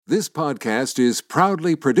This podcast is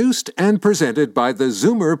proudly produced and presented by the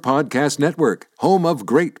Zoomer Podcast Network, home of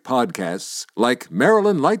great podcasts like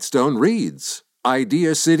Marilyn Lightstone Reads,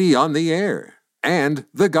 Idea City on the Air, and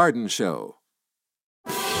The Garden Show.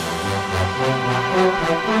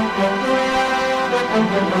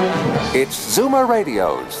 It's Zoomer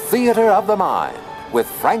Radio's Theater of the Mind with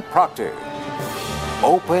Frank Proctor.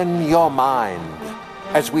 Open your mind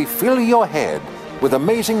as we fill your head with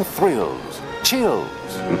amazing thrills, chills,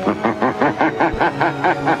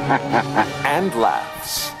 and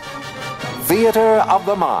laughs. Theater of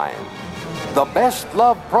the Mind. The best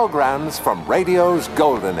love programs from radio's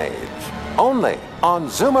golden age. Only on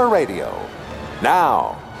Zoomer Radio.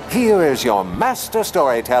 Now, here is your master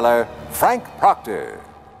storyteller, Frank Proctor.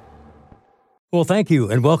 Well, thank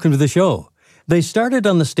you, and welcome to the show. They started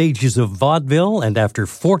on the stages of vaudeville, and after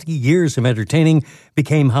 40 years of entertaining,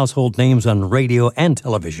 became household names on radio and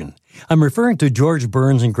television. I'm referring to George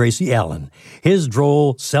Burns and Gracie Allen. His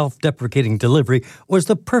droll, self-deprecating delivery was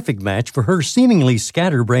the perfect match for her seemingly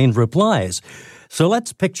scatterbrained replies. So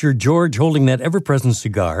let's picture George holding that ever-present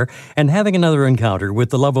cigar and having another encounter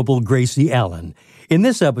with the lovable Gracie Allen. In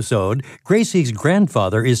this episode, Gracie's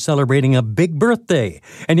grandfather is celebrating a big birthday,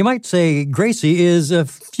 and you might say Gracie is a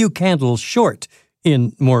few candles short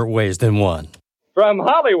in more ways than one. From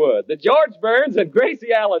Hollywood, the George Burns and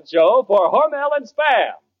Gracie Allen Show for Hormel and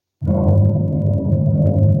Spam.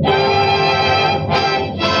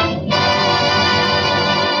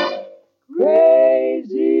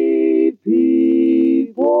 Crazy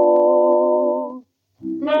people.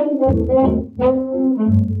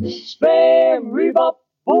 Spam, rebop,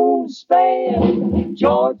 boom, spam.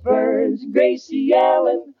 George Burns, Gracie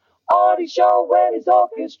Allen. On his show when his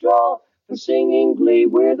orchestra for singing glee.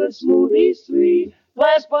 We're the Smoothies Three.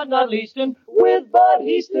 Last but not least, with Bud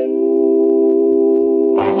Heaston.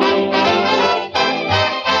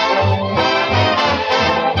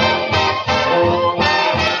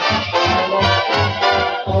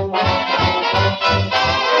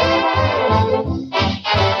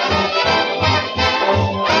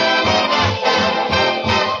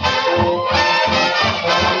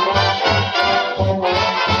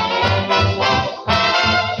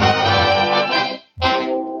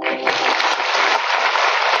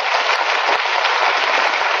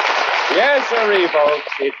 Yes, sirree,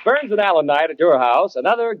 folks. It's Burns and Allen night at your house.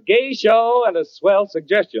 Another gay show and a swell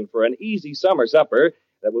suggestion for an easy summer supper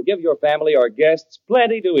that will give your family or guests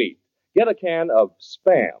plenty to eat. Get a can of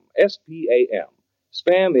Spam, S-P-A-M.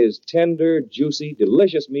 Spam is tender, juicy,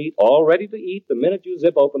 delicious meat, all ready to eat the minute you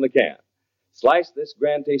zip open the can. Slice this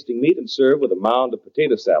grand-tasting meat and serve with a mound of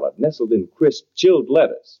potato salad nestled in crisp, chilled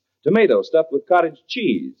lettuce, tomato stuffed with cottage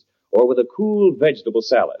cheese, or with a cool vegetable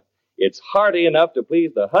salad. It's hearty enough to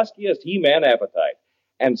please the huskiest He-Man appetite.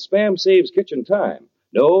 And Spam saves kitchen time.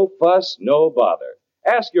 No fuss, no bother.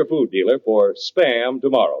 Ask your food dealer for Spam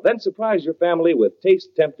tomorrow. Then surprise your family with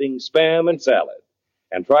taste-tempting Spam and salad.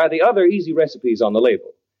 And try the other easy recipes on the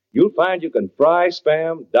label. You'll find you can fry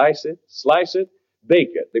Spam, dice it, slice it,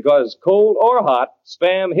 bake it. Because cold or hot,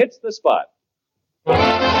 Spam hits the spot.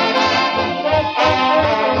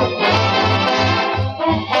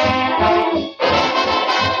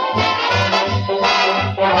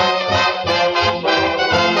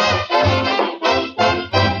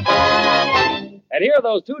 And here are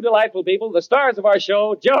those two delightful people, the stars of our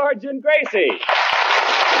show, George and Gracie.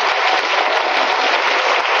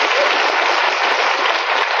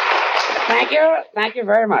 Thank you. Thank you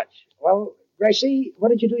very much. Well, Gracie, what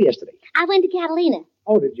did you do yesterday? I went to Catalina.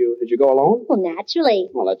 Oh, did you go alone? Well, naturally.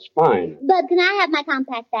 Well, that's fine. But can I have my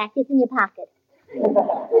compact back? It's in your pocket.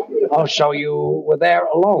 Oh, so you were there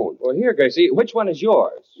alone? Well, here, Gracie, which one is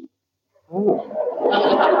yours? Oh.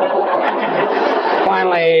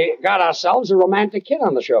 Finally got ourselves a romantic kid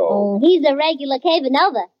on the show. Oh, he's a regular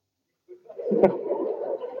Casanova.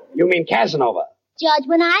 You mean Casanova? George,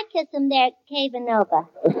 when I kiss him, they're caving over.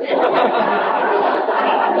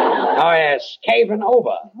 Oh, yes, caving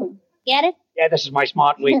over. Get it? Yeah, this is my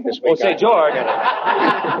smart week this week. Oh, say, George.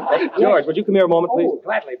 George, would you come here a moment, please? Oh,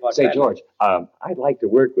 gladly, Bud. Say, George, I'd like to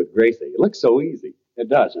work with Gracie. It looks so easy. It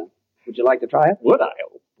does, huh? Would you like to try it? Would I?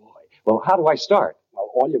 Oh, boy. Well, how do I start? Well,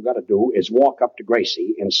 all you've got to do is walk up to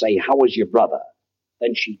Gracie and say, "How is your brother?"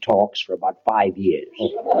 Then she talks for about 5 years.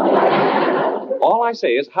 All I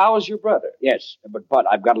say is, how is your brother? Yes, but Bud,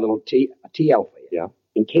 I've got a little TL for you. Yeah?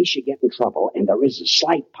 In case you get in trouble, and there is a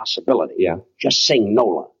slight possibility, Yeah? just sing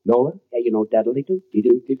Nola. Nola? Yeah, you know, daddly-doo,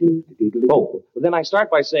 dee-doo, dee-doo. Oh, well, then I start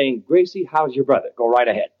by saying, Gracie, how's your brother? Go right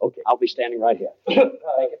ahead. Okay. I'll be standing right here. Take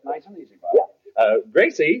it nice and easy, Bud.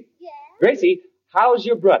 Gracie? Yeah? Gracie, how's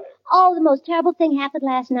your brother? Oh, the most terrible thing happened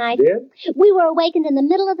last night. Did? We were awakened in the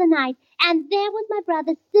middle of the night, and there was my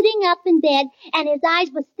brother sitting up in bed, and his eyes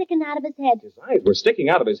were sticking out of his head. His eyes were sticking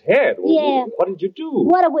out of his head. Yeah. What did you do?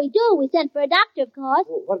 What did we do? We sent for a doctor, of course.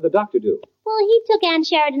 Well, what did the doctor do? Well, he took Ann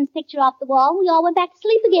Sheridan's picture off the wall, and we all went back to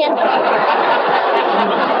sleep again.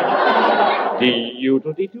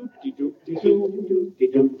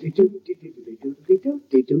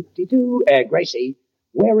 Gracie,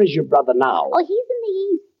 where is your brother now? Oh, he's in the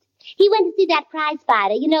east. He went to see that prize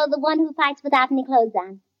fighter, you know, the one who fights without any clothes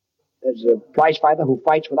on. There's a prize fighter who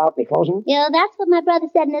fights without any clothes on? Yeah, that's what my brother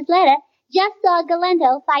said in his letter. Just saw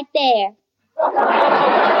Galento fight there.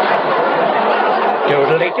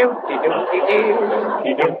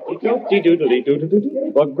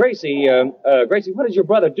 Well, Gracie, what does your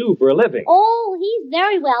brother do for a living? Oh, he's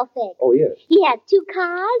very well fixed. Oh, yes. He has 2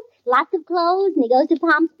 cars, lots of clothes, and he goes to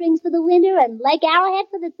Palm Springs for the winter and Lake Arrowhead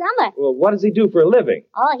for the summer. Well, what does he do for a living?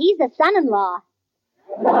 Oh, he's a son-in-law.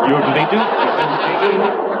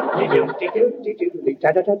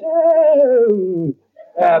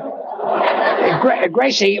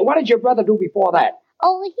 Gracie, what did your brother do before that?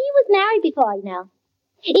 Oh, he was married before, you know.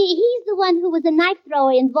 He's the one who was a knife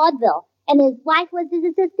thrower in vaudeville, and his wife was his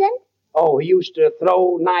assistant. Oh, he used to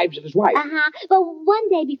throw knives at his wife. Uh-huh. But one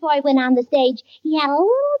day before he went on the stage, he had a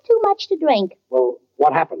little too much to drink. Well,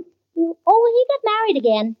 what happened? Oh, he got married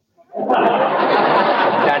again.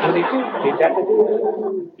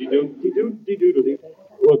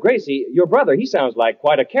 Well, Gracie, your brother, he sounds like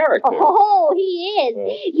quite a character. Oh, he is.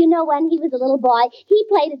 You know, when he was a little boy, he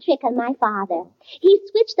played a trick on my father. He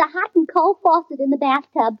switched the hot and cold faucet in the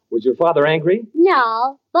bathtub. Was your father angry?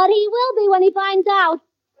 No, but he will be when he finds out.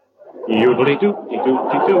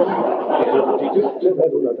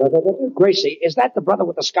 Gracie, is that the brother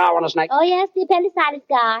with the scar on his neck? Oh, yes, the appendicitis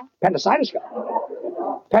scar. Appendicitis scar?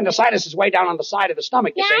 Appendicitis is way down on the side of the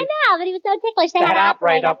stomach, you Yeah, see. I know, but he was so ticklish. They had That to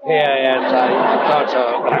operate up here, yes. I thought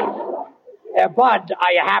so. Bud,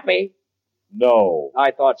 are you happy? No.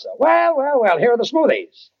 I thought so. Well, here are the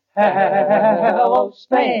smoothies. Hello,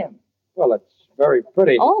 Spam. Well, it's very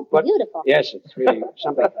pretty. Oh, but beautiful. Yes, it's really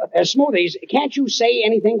something. Smoothies, can't you say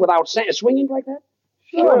anything without swinging like that?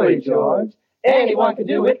 Surely, George. Anyone can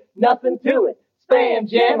do it, nothing to it. Spam,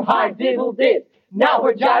 jam, high diddle did. Now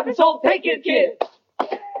we're driving, so take it, kid.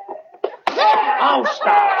 Oh,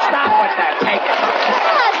 stop with that. Take it.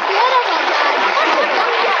 Oh,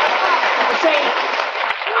 See,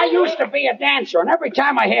 I used to be a dancer, and every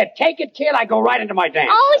time I hear "Take It, Kid," I go right into my dance.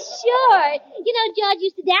 Oh, sure. You know, George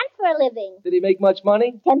used to dance for a living. Did he make much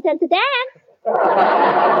money? 10 cents a dance.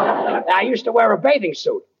 I used to wear a bathing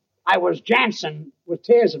suit. I was Jansen with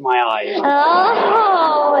tears in my eyes.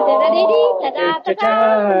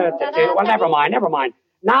 Well, never mind.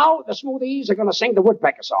 Now the Smoothies are going to sing the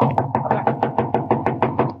Woodpecker song.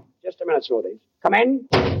 Just a minute, Smoothies. Come in.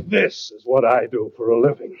 This is what I do for a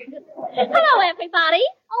living. Hello, everybody.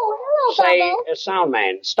 Oh, hello, Say, Bubble. sound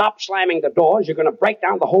man, stop slamming the doors. You're going to break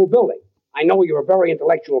down the whole building. I know you're a very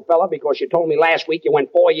intellectual fella because you told me last week you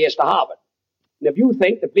went 4 years to Harvard. And if you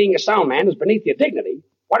think that being a sound man is beneath your dignity,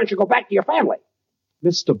 why don't you go back to your family?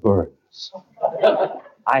 Mr. Burns,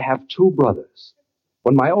 I have 2 brothers.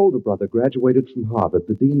 When my older brother graduated from Harvard,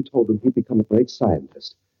 the dean told him he'd become a great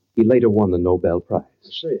scientist. He later won the Nobel Prize. I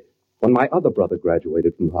see. When my other brother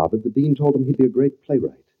graduated from Harvard, the dean told him he'd be a great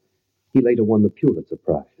playwright. He later won the Pulitzer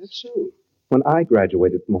Prize. That's so. When I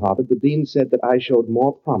graduated from Harvard, the dean said that I showed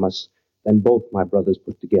more promise than both my brothers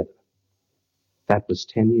put together. That was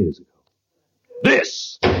 10 years ago.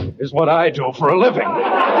 This is what I do for a living.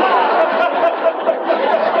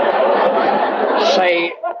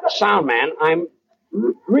 Say, sound man, I'm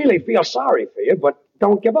really feel sorry for you, but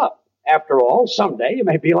don't give up. After all, someday you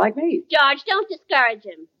may be like me. George, don't discourage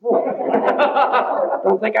him.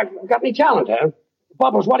 Don't think I've got any talent, huh?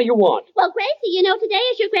 Bubbles, what do you want? Well, Gracie, you know, today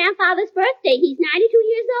is your grandfather's birthday. He's 92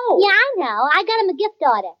 years old. Yeah, I know. I got him a gift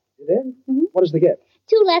order. You did? Mm-hmm. What is the gift?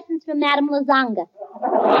 2 lessons from Madame Lazanga.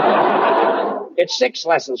 It's 6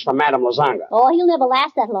 lessons from Madame Lazanga. Oh, he'll never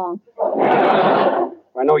last that long.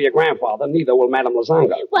 I know your grandfather, neither will Madame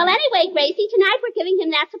Lazanga. Well, anyway, Gracie, tonight we're giving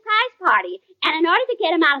him that surprise party. And in order to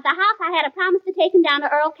get him out of the house, I had a promise to take him down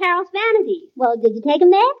to Earl Carroll's Vanities. Well, did you take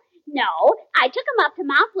him there? No. I took him up to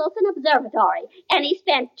Mount Wilson Observatory, and he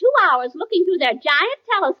spent 2 hours looking through their giant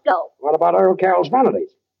telescope. What about Earl Carroll's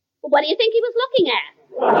Vanities? Well, what do you think he was looking at?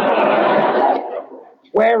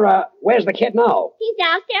 Where's the kid now? He's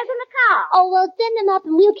downstairs in the car. Oh, well, send him up,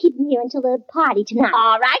 and we'll keep him here until the party tonight.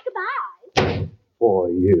 All right, goodbye.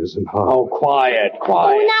 4 years in Harvard. Oh, quiet.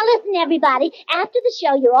 Oh, now listen, everybody. After the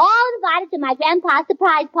show, you're all invited to my grandpa's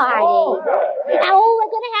surprise party. Oh, we're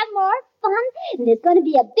going to have more fun. And there's going to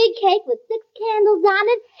be a big cake with 6 candles on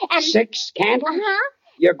it. And 6 candles? Uh-huh.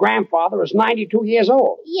 Your grandfather is 92 years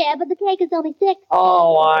old. Yeah, but the cake is only 6.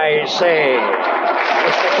 Oh, I see.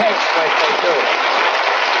 It's the cake's birthday, too.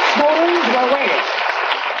 Spoons, we're waiting.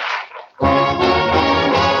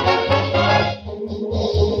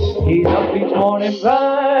 He's up each morning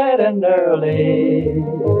bright and early.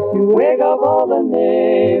 You wake up all the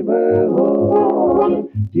neighborhood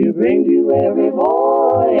to bring to every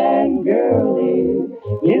boy and girlie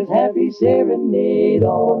his happy serenade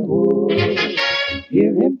on wood.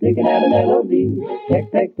 Hear him picking at a melody,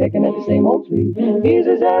 peck, peck, pecking at the same old tree. He's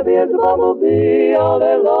as happy as a bumblebee all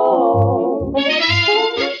day long.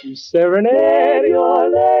 You serenade your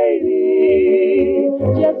lady,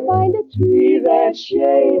 just find a tree that's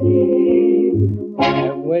shady.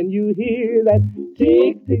 And when you hear that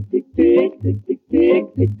tick, tick, tick, tick, tick, tick, tick,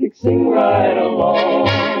 tick, tick, sing right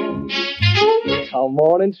along. Come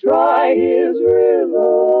on and try his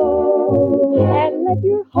rhythm, and let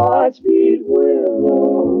your heart beat with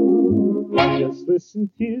him. Just listen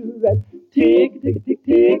to that tick, tick, tick,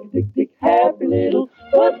 tick, tick, tick, happy little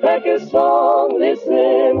woodpecker song.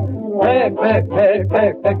 Listen, peck, peck, peck,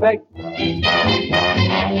 peck, peck, peck.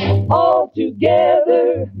 All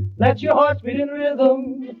together, let your heart beat in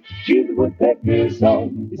rhythm to the woodpecker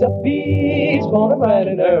song. He's up each morning bright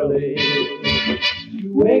and early.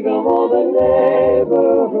 Wake up all the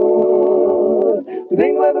neighborhood to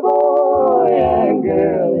bring with the boy and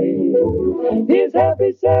girlie his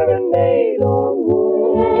happy serenade on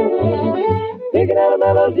wood. Picking out a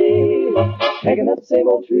melody, pecking at the same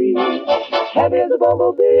old tree, happy as a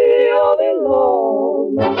bumblebee all day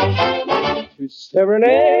long. To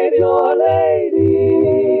serenade your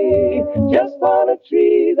lady, just find a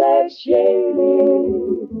tree that's shady.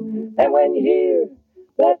 And when you hear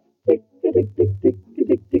that tick, tick, tick, tick, tick, tick,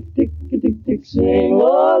 tick, tick, tick, tick, tick, sing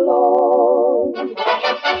along.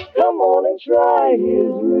 Come on and try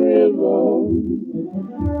his rhythm,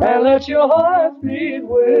 and let your heart beat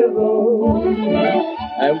with him.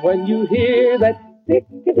 And when you hear that tick,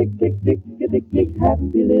 tick, tick, tick, tick, tick, tick,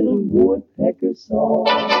 happy little woodpecker song,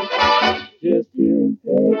 just hear him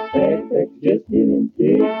peck, peck, peck, just hear him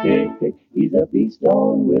tick, tick, tick. He's up east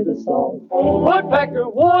on with a song. Woodpecker,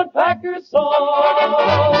 woodpecker song.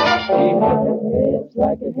 He peps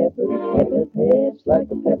like a heifer, peps like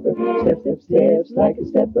a pepper, steps, steps, steps like a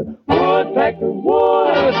stepper. Woodpecker,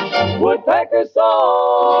 woodpecker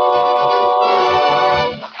song.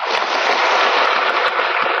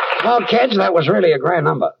 Well, kids, that was really a grand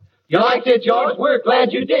number. You liked it, George? We're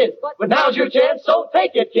glad you did. But now's your chance, so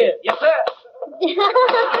take it, kid. Yes, sir.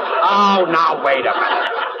 Oh, now, wait a minute.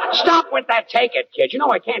 Stop with that take it, kid. You know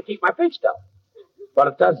I can't keep my feet still. But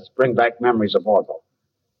it does bring back memories of vaudeville.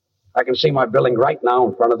 I can see my billing right now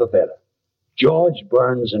in front of the theater. George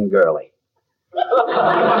Burns and Gurley.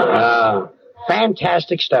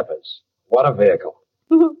 Fantastic steppers. What a vehicle.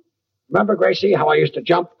 Remember, Gracie, how I used to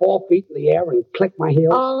jump 4 feet in the air and click my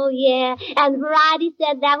heels? Oh, yeah. And Variety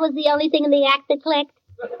said that was the only thing in the act that clicked.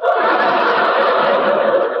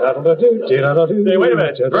 Hey, wait a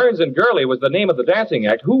minute. Burns and Gurley was the name of the dancing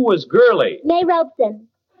act. Who was Gurley? May Robeson.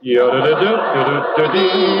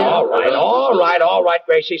 All right,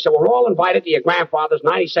 Gracie. So we're all invited to your grandfather's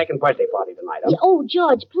 92nd birthday party tonight, huh? Oh,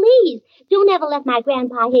 George, please. Don't ever let my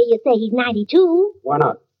grandpa hear you say he's 92. Why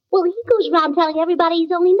not? Well, he goes around telling everybody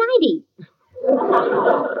he's only 90.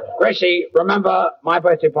 Gracie, remember my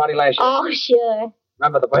birthday party last year? Oh, sure.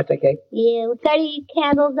 Remember the birthday cake? Yeah, with 30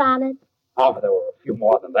 candles on it. Oh, but there were a few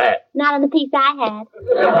more than that. Not on the piece I had.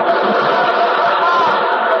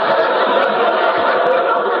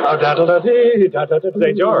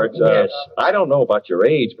 Say, George, yes. I don't know about your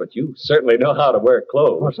age, but you certainly know how to wear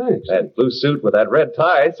clothes. Oh, thanks. That blue suit with that red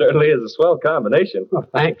tie certainly is a swell combination. Oh,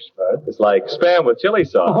 thanks, Bud. It's like Spam with chili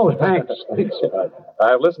sauce. Oh, thanks. Thanks, Bud.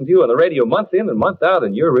 I've listened to you on the radio month in and month out,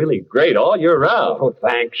 and you're really great all year round. Oh,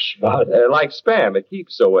 thanks, Bud. Like Spam, it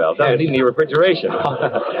keeps so well. Doesn't need any refrigeration.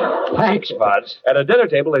 Thanks, Bud. At a dinner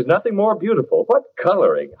table, there's nothing more beautiful. What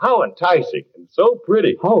coloring. How enticing. And so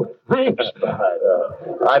pretty. Oh, thanks, Bud.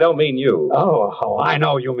 I don't mean you. Oh, I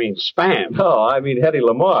know you mean Spam. No, I mean Hedy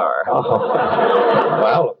Lamarr. Oh.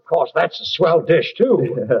 Well, of course, that's a swell dish,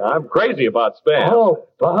 too. I'm crazy about Spam. Oh,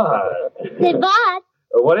 Bud. Say, Bud,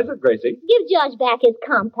 What is it, Gracie? give George back his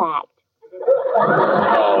compact.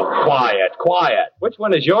 Oh, quiet. Which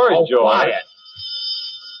one is yours, Oh, George? quiet.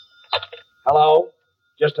 Hello?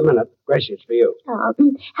 Just a minute. Gracie, it's for you.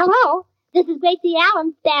 Hello, this is Gracie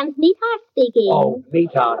Allen, Spam's meatheart speaking. Oh,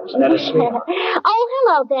 meatheart instead of sweetheart. Oh,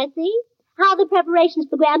 hello, Bessie. How are the preparations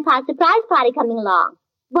for Grandpa's surprise party coming along?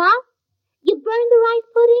 What? You burned the rice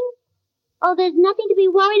pudding? Oh, there's nothing to be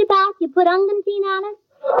worried about? You put ungantine on it?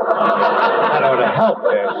 That ought to help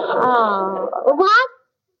this. Oh, what?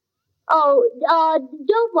 Oh,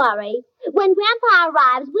 don't worry. When Grandpa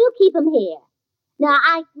arrives, we'll keep him here. Now,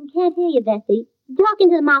 I can't hear you, Bessie. Talk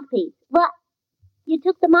into the mouthpiece. What? You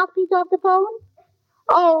took the mouthpiece off the phone?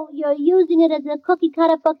 Oh, you're using it as a cookie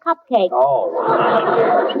cutter for cupcakes. Oh.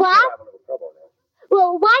 What?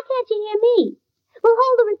 Well, why can't you hear me? Well,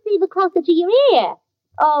 hold the receiver closer to your ear.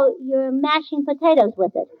 Oh, you're mashing potatoes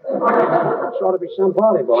with it. Sort of be some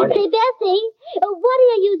party, boy. Say, Bessie, what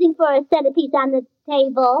are you using for a centerpiece on the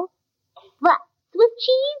table? What, Swiss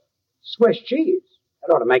cheese? Swiss cheese.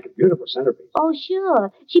 That ought to make a beautiful centerpiece. Oh,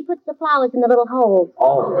 sure. She puts the flowers in the little holes.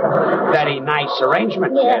 Oh, very nice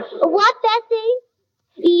arrangement, yes. What, Bessie?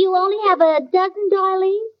 You only have a dozen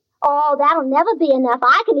doilies? Oh, that'll never be enough.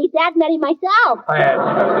 I can eat that many myself.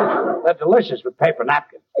 They're delicious with paper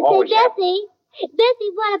napkins. Say,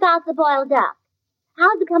 Bessie, what about the boiled duck?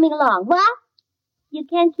 How's it coming along? What? You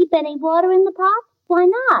can't keep any water in the pot? Why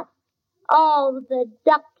not? Oh, the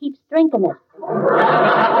duck keeps drinking it.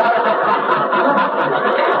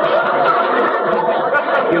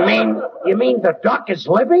 You mean the duck is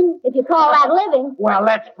living? If you call that living. Well,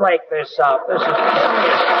 let's break this up. This is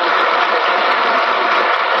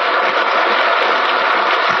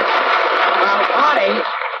Well,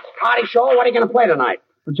 Artie Shaw, what are you going to play tonight?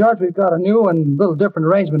 Well, George, we've got a new and little different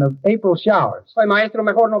arrangement of April Showers. Oye, maestro,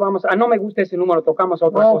 mejor no vamos a... No me gusta ese número, tocamos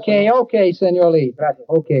otra cosa. Okay, Senor Lee. Gracias.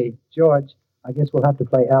 Okay, George, I guess we'll have to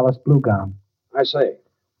play Alice Bluegown. I see.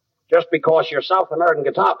 Just because your South American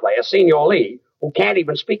guitar player, Senor Lee, who can't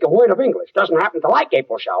even speak a word of English, doesn't happen to like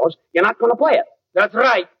April Showers, you're not going to play it. That's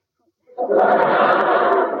right.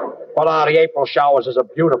 But Artie, April Showers is a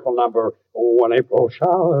beautiful number. Oh, when April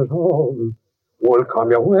showers will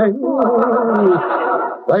come your way.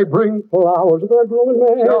 They bring flowers of their blooming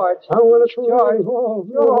May. George. And when it's George. Oh,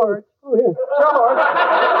 George. Oh, yeah.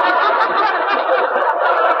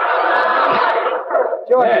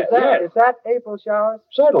 George, Yes. is that April Showers?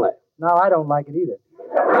 Certainly. No, I don't like it either.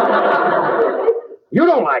 You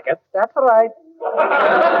don't like it. That's right.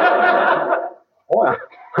 Boy,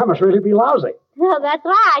 I must really be lousy. Oh, that's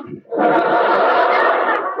right.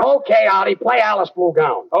 Okay, Artie, play Alice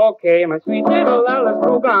Bluegown. Okay, my sweet little Alice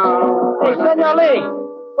Bluegown. Hey, Senor Lee,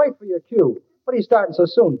 wait for your cue. What are you starting so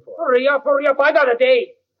soon for? Hurry up, I got a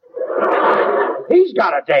date. He's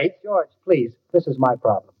got a date. George, please, this is my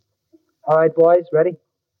problem. All right, boys, ready?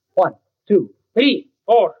 1, 2. 3,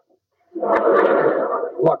 4.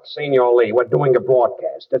 Look, Senor Lee, we're doing a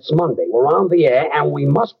broadcast. It's Monday. We're on the air, and we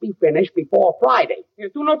must be finished before Friday.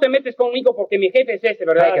 Tú no te metes conmigo porque mi jefe es ese,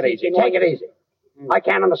 ¿verdad? Take it easy. Take it easy. I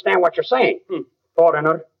can't understand what you're saying.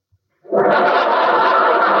 Foreigner.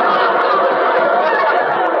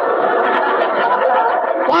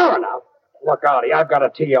 Foreigner? Look, Artie, I've got a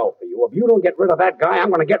T.O. for you. If you don't get rid of that guy, I'm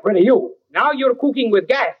going to get rid of you. Now you're cooking with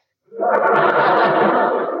gas.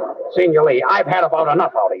 Senor Lee, I've had about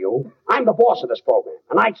enough out of you. I'm the boss of this program,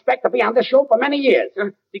 and I expect to be on this show for many years.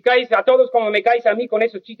 Si caes a todos como me caes a mí con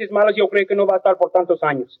esos chistes malos, yo creo que no va a estar por tantos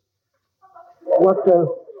años. What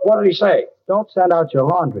did he say? Don't send out your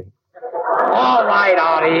laundry. All right,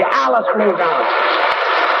 Artie. Alice Bluegown.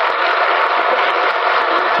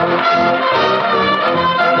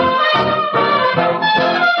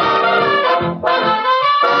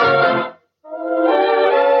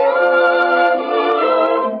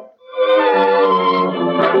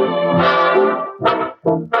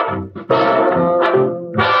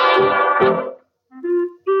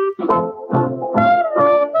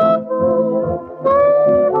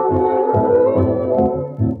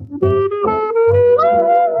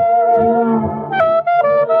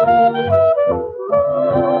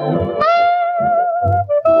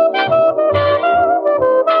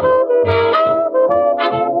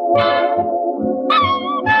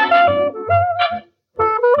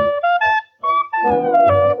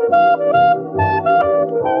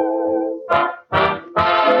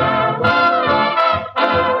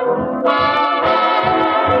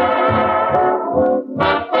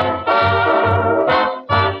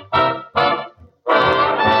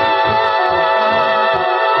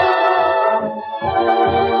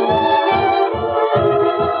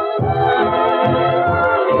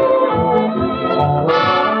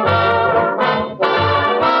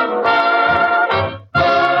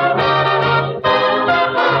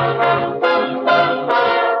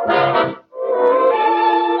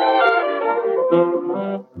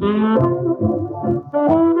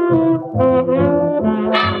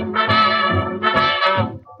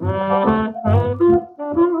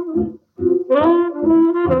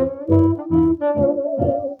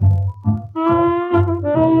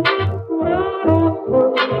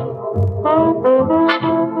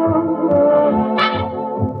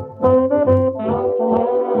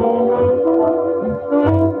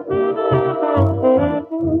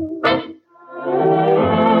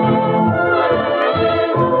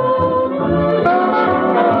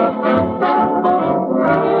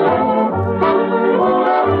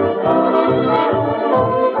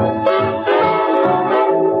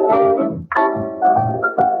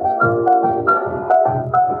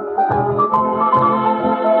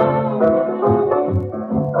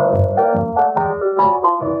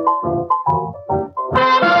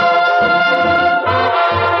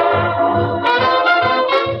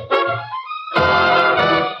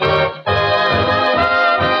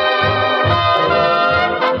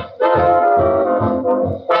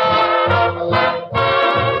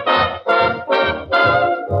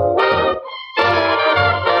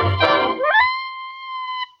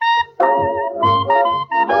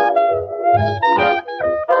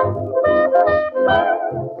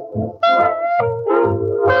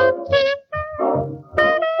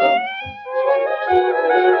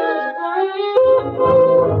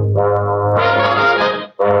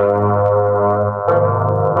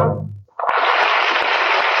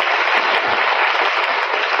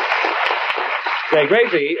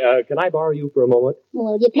 Gracie, can I borrow you for a moment?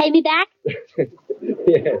 Will you pay me back?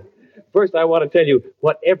 Yeah. First, I want to tell you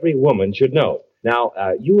what every woman should know. Now,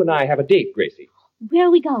 you and I have a date, Gracie. Where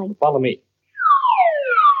are we going? Follow me.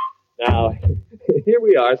 Now, here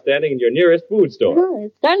we are standing in your nearest food store. Oh,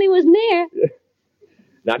 it certainly was near.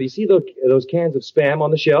 Now, do you see those cans of Spam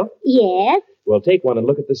on the shelf? Yes. Well, take one and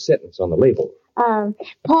look at the sentence on the label.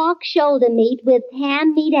 Pork shoulder meat with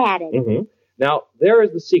ham meat added. Mm-hmm. Now, there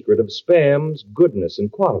is the secret of Spam's goodness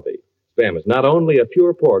and quality. Spam is not only a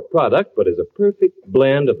pure pork product, but is a perfect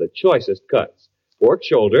blend of the choicest cuts. Pork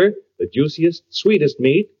shoulder, the juiciest, sweetest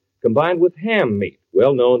meat, combined with ham meat,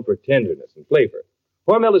 well known for tenderness and flavor.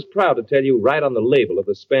 Hormel is proud to tell you right on the label of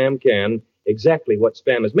the Spam can exactly what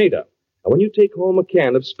Spam is made of. And when you take home a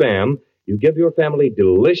can of Spam, you give your family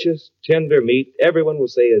delicious, tender meat everyone will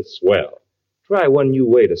say is swell. Try one new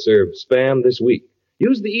way to serve Spam this week.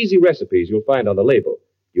 Use the easy recipes you'll find on the label.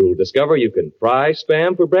 You'll discover you can fry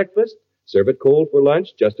Spam for breakfast, serve it cold for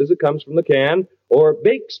lunch just as it comes from the can, or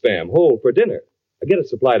bake Spam whole for dinner. Get a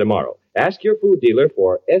supply tomorrow. Ask your food dealer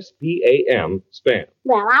for SPAM Spam.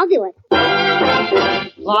 Well, I'll do it.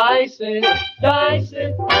 Slice it, dice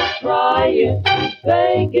it, try it,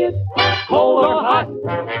 bake it, cold or hot,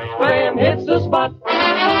 Spam hits the spot.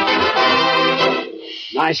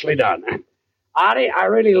 Nicely done. Artie, I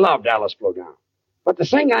really loved Alice Bluegown. But the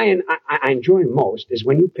thing I enjoy most is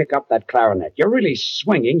when you pick up that clarinet. You're really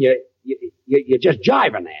swinging. You're just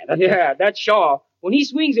jiving at it. Yeah, that's Shaw. When he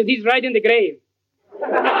swings it, he's right in the grave.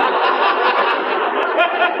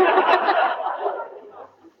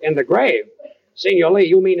 In the grave? Senor Lee,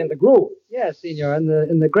 you mean in the groove? Yes, senor.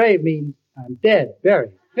 In the grave means I'm dead,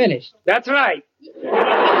 buried, finished. That's right.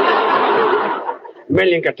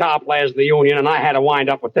 Million guitar players of the Union, and I had to wind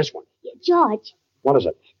up with this one. George. What is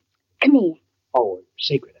it? Come here. Oh,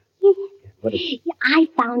 secret. Yes. What is it? I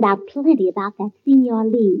found out plenty about that Senor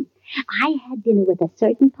Lee. I had dinner with a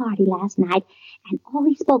certain party last night, and all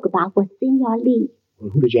he spoke about was Senor Lee. Well,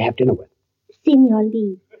 who did you have dinner with? Senor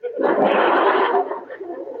Lee.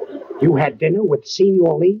 You had dinner with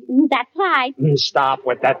Senor Lee? That's right. Stop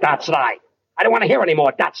with that. That's right. I don't want to hear any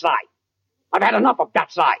more. That's right. I've had enough of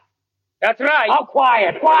that's right. That's right. Oh,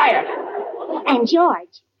 quiet. And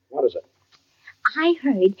George. What is it? I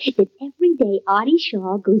heard that every day Artie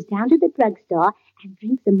Shaw goes down to the drugstore and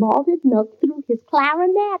drinks the malted milk through his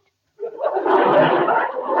clarinet.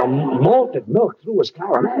 Malted milk through his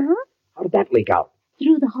clarinet? Uh-huh. How did that leak out?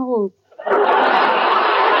 Through the holes.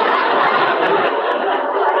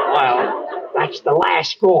 Well, that's the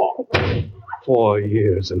last straw. 4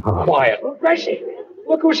 years and a half. Quiet. Gracie,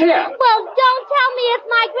 look who's here. Well, don't tell me it's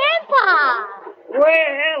my grandpa.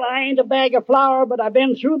 Well, I ain't a bag of flour, but I've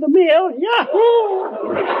been through the mill.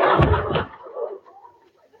 Yahoo!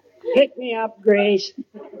 Pick me up, Grace.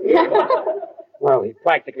 Well, he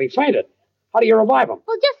practically fainted. How do you revive him?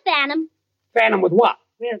 Well, just fan him. Fan him with what?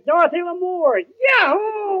 With Dorothy Lamour.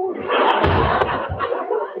 Yahoo!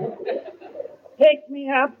 Pick me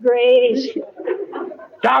up, Grace.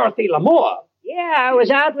 Dorothy Lamour? Yeah, I was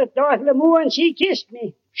out with Dorothy Lamour and she kissed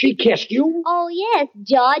me. She kissed you? Oh, yes,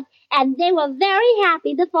 George. And they were very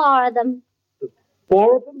happy, the four of them. The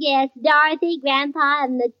four of them? Yes, Dorothy, Grandpa,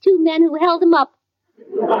 and the two men who held them up.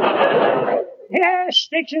 Yeah,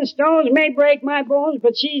 sticks and stones may break my bones,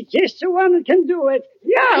 but she's just the one that can do it.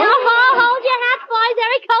 Yahoo! Hold your hats, boys.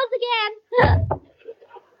 There he goes again.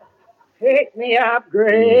 Pick me up,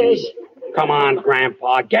 Grace. Come on,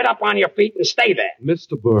 Grandpa. Get up on your feet and stay there.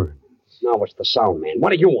 Mr. Burns. No, it's the sound man.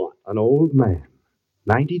 What do you want? An old man,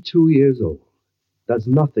 92 years old, does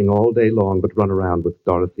nothing all day long but run around with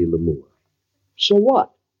Dorothy Lamour. So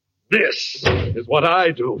what? This is what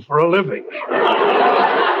I do for a living.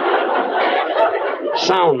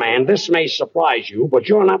 Sound man, this may surprise you, but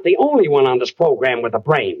you're not the only one on this program with a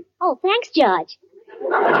brain. Oh, thanks, George.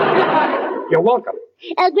 You're welcome.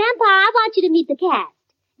 Grandpa, I want you to meet the cast.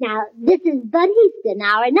 Now, this is Bud Heaston,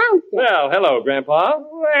 our announcer. Well, hello, Grandpa.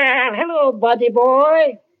 Well, hello, buddy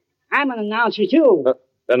boy. I'm an announcer, too.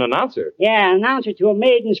 An announcer? Yeah, an announcer to A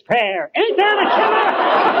Maiden's Prayer. Ain't that a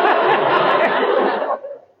killer?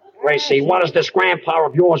 Gracie, what does this grandpa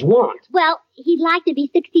of yours want? Well, he'd like to be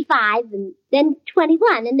 65, and then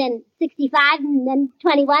 21, and then 65, and then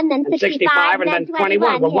 21, then 65, and then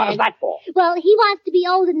 21. Well, what is that for? Well, he wants to be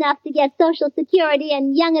old enough to get Social Security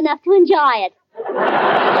and young enough to enjoy it.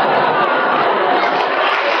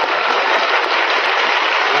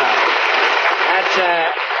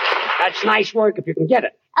 That's nice work if you can get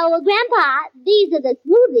it. Oh, well, Grandpa, these are the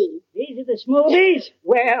smoothies. These are the smoothies?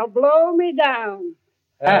 Well, blow me down.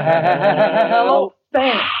 Hello.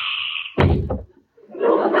 Bang.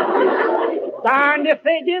 Darned if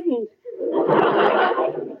they didn't.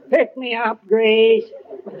 Pick me up, Grace.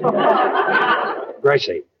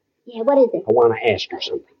 Gracie, Yeah, what is it? I want to ask you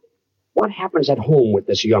something. What happens at home with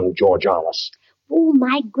this young George Ollis? Oh,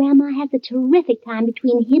 my grandma has a terrific time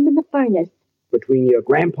between him and the furnace. Between your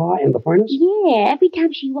grandpa and the furnace? Yeah, every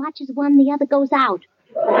time she watches one, the other goes out.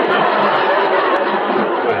 Well,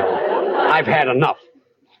 I've had enough.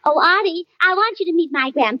 Oh, Artie, I want you to meet my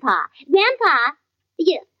grandpa. Grandpa?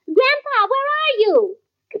 Yeah. Grandpa, where are you?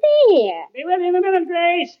 Come here. Be with you in a minute,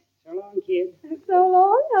 Grace. So long, kid. So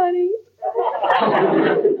long, honey.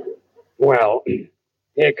 Well,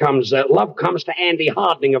 here comes, love comes to Andy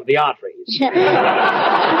Hardening of the arteries.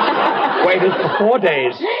 Waited for 4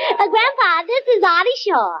 days. Grandpa, this is Artie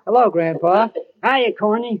Shaw. Hello, Grandpa. Hiya,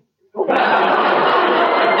 Corny.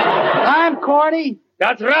 I'm corny.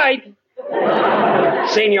 That's right.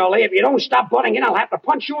 Senor Lee, if you don't stop butting in, I'll have to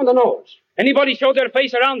punch you in the nose. Anybody show their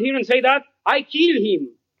face around here and say that, I kill him.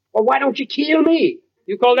 Well, why don't you kill me?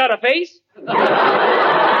 You call that a face? Get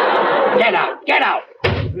out, get out.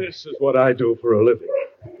 This is what I do for a living.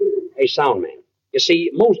 Hey, sound man, you see,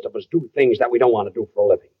 most of us do things that we don't want to do for a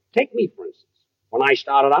living. Take me, for instance. When I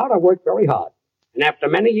started out, I worked very hard. And after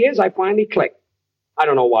many years, I finally clicked. I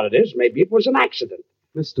don't know what it is. Maybe it was an accident.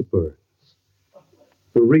 Mr. Burns,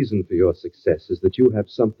 the reason for your success is that you have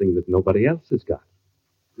something that nobody else has got.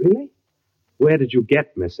 Really? Where did you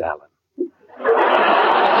get Miss Allen?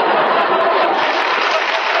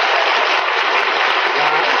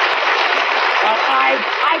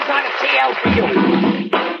 I've got a TL for you.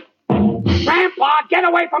 Grandpa, get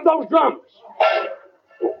away from those drums.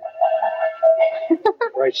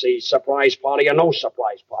 Gracie, surprise party or no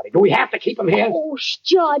surprise party? Do we have to keep him here? Oh,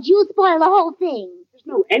 George, you'll spoil the whole thing. There's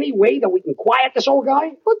no any way that we can quiet this old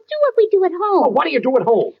guy? Well, do what we do at home. Well, what do you do at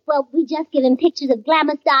home? Well, we just give him pictures of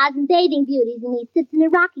glamour stars and bathing beauties, and he sits in a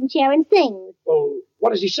rocking chair and sings. Well,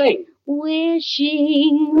 what does he sing?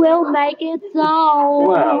 Wishing will make it so.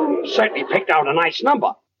 Well, he certainly picked out a nice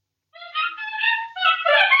number.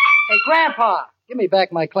 Hey, Grandpa, give me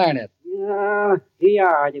back my clarinet. Here you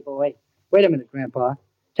are, Artie boy. Wait a minute, Grandpa.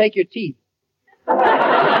 Take your teeth.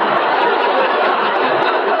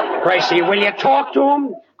 Gracie, will you talk to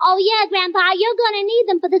him? Oh, yeah, Grandpa, you're going to need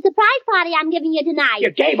them for the surprise party I'm giving you tonight.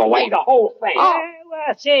 You gave away the whole thing.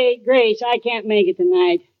 Well, say, Grace, I can't make it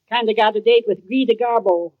tonight. Kinda got a date with Greta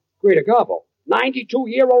Garbo. Greta Garbo?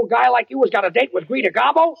 92-year-old guy like you has got a date with Greta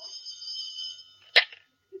Garbo?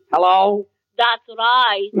 Hello? That's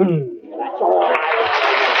right. That's all right.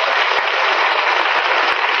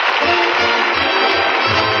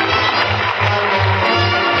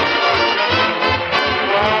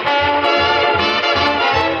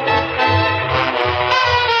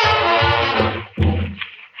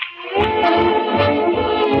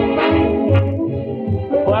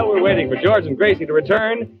 While we're waiting for George and Gracie to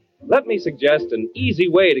return, let me suggest an easy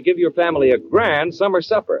way to give your family a grand summer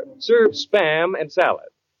supper. Serve Spam and salad.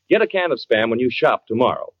 Get a can of Spam when you shop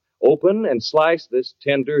tomorrow. Open and slice this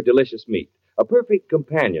tender, delicious meat, a perfect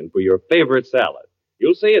companion for your favorite salad.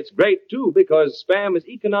 You'll say it's great, too, because Spam is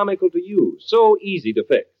economical to use, so easy to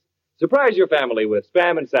fix. Surprise your family with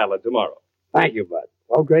Spam and salad tomorrow. Thank you, Bud.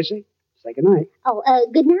 Well, Gracie, say goodnight. Oh,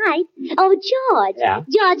 good night. Oh, George. Yeah?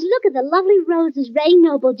 George, look at the lovely roses Ray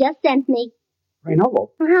Noble just sent me. Ray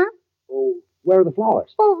Noble? Uh-huh. Oh, where are the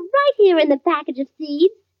flowers? Oh, right here in the package of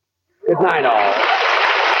seeds. Good night, all.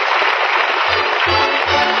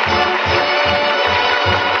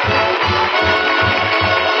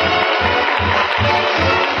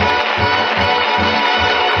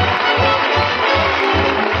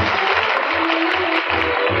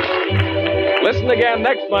 Listen again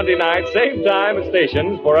next Monday night, same time and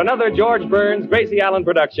stations, for another George Burns, Gracie Allen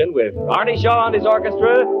production with Artie Shaw and his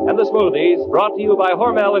orchestra and the Smoothies, brought to you by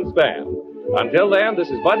Hormel and Spam. Until then, this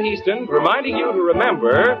is Bud Heaston reminding you to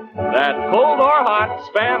remember that cold or hot,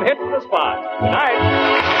 Spam hits the spot. Good night.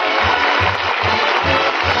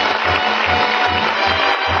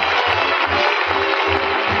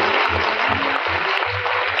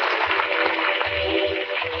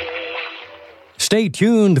 Stay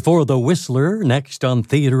tuned for The Whistler next on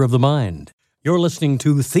Theater of the Mind. You're listening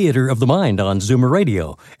to Theater of the Mind on Zoomer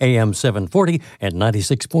Radio, AM 740 and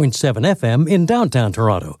 96.7 FM in downtown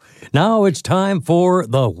Toronto. Now it's time for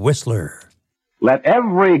The Whistler. Let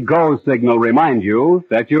every go signal remind you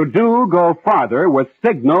that you do go farther with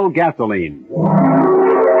Signal gasoline.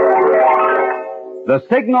 The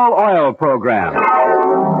Signal Oil Program.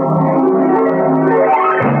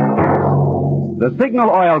 The Signal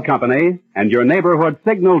Oil Company and your neighborhood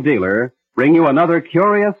Signal dealer bring you another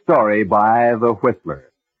curious story by The Whistler.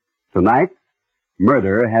 Tonight,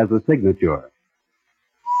 murder has a signature.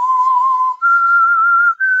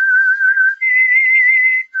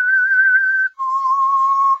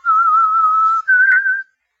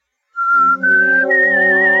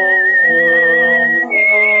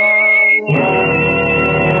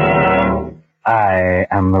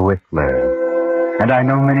 And I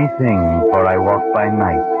know many things, for I walk by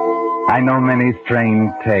night. I know many strange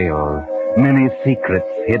tales, many secrets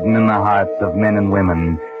hidden in the hearts of men and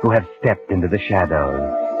women who have stepped into the shadows.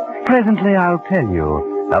 Presently I'll tell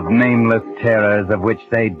you of nameless terrors of which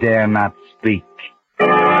they dare not speak.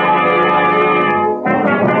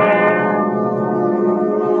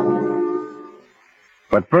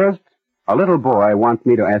 But first, a little boy wants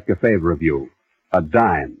me to ask a favor of you. A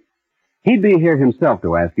dime. He'd be here himself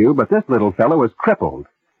to ask you, but this little fellow is crippled,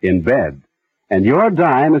 in bed. And your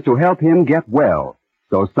dime is to help him get well,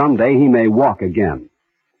 so someday he may walk again.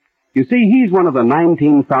 You see, he's one of the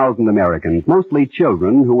 19,000 Americans, mostly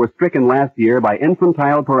children, who were stricken last year by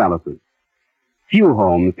infantile paralysis. Few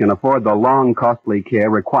homes can afford the long, costly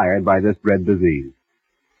care required by this dread disease.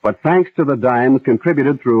 But thanks to the dimes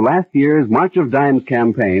contributed through last year's March of Dimes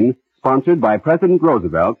campaign, sponsored by President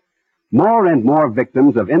Roosevelt, more and more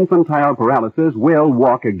victims of infantile paralysis will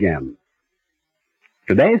walk again.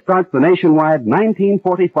 Today starts the nationwide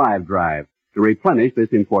 1945 drive to replenish this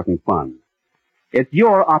important fund. It's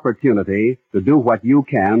your opportunity to do what you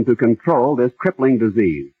can to control this crippling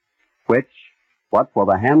disease, which, but for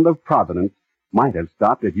the hand of Providence, might have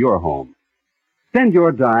stopped at your home. Send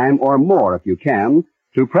your dime or more if you can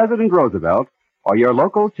to President Roosevelt or your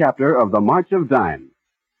local chapter of the March of Dimes.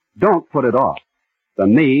 Don't put it off. The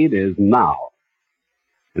need is now.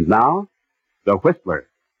 And now, The Whistler.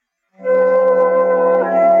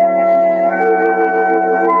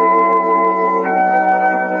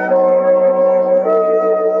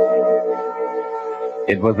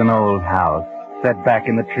 It was an old house, set back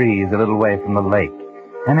in the trees a little way from the lake,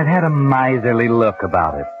 and it had a miserly look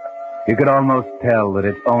about it. You could almost tell that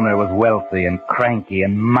its owner was wealthy and cranky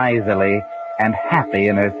and miserly and happy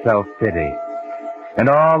in her self-pity. And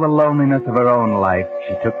all the loneliness of her own life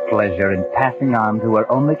she took pleasure in passing on to her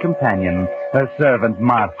only companion, her servant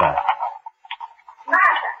Martha.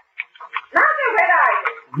 Martha! Martha, where are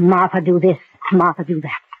you? Martha do this, Martha do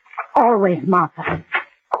that. Always Martha.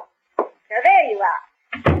 So there you are.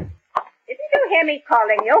 Didn't you hear me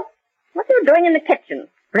calling you? What are you doing in the kitchen?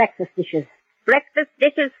 Breakfast dishes. Breakfast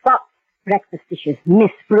dishes what? Breakfast dishes.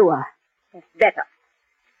 Miss Brewer. That's better.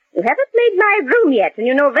 You haven't made my room yet, and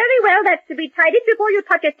you know very well that's to be tidied before you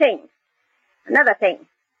touch a thing. Another thing.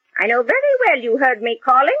 I know very well you heard me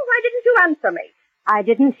calling. Why didn't you answer me? I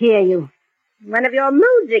didn't hear you. One of your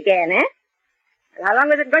moods again, eh? Well, how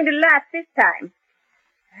long is it going to last this time?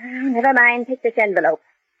 Oh, never mind. Take this envelope.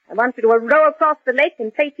 I want you to row across the lake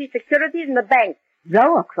and place these securities in the bank.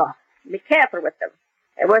 Row across? Be careful with them.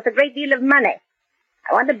 They're worth a great deal of money.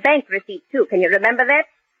 I want a bank receipt, too. Can you remember that?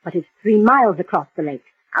 But it's 3 miles across the lake.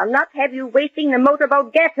 I'll not have you wasting the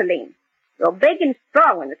motorboat gasoline. You're big and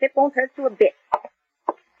strong, and the tip won't hurt you a bit.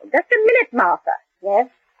 Just a minute, Martha. Yes?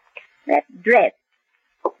 That dress.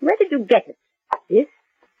 Where did you get it? This?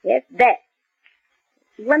 Yes, that.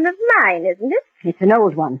 It's one of mine, isn't it? It's an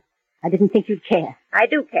old one. I didn't think you'd care. I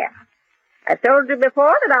do care. I've told you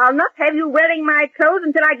before that I'll not have you wearing my clothes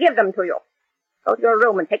until I give them to you. Go to your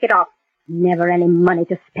room and take it off. Never any money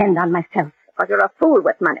to spend on myself. Because you're a fool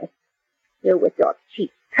with money. You with your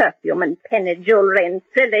cheap perfume and penny jewelry and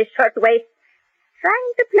frilly shirtwaist.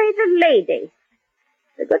 Trying to play the lady.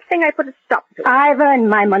 It's a good thing I put a stop to it. I've earned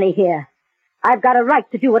my money here. I've got a right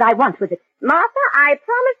to do what I want with it. Martha, I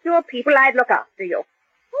promised your people I'd look after you.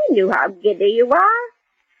 I knew how giddy you are.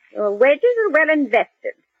 Your wages are well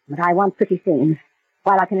invested. But I want pretty things,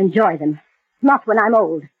 while I can enjoy them. Not when I'm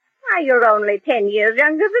old. Why, you're only 10 years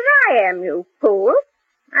younger than I am, you fool.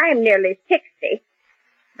 I'm nearly 60.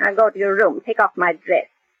 Now go to your room. Take off my dress.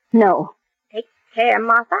 No. Take care,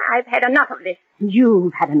 Martha. I've had enough of this.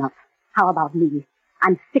 You've had enough. How about me?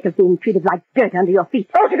 I'm sick of being treated like dirt under your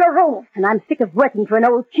feet. Go to your room. And I'm sick of working for an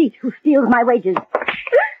old cheat who steals my wages.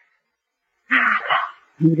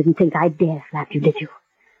 You didn't think I'd dare slap you, did you?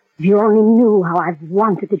 If you only knew how I've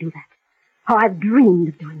wanted to do that. How I've dreamed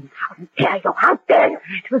of doing it. How dare you? How dare you?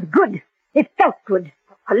 It was good. It felt good.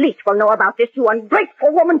 The police will know about this, you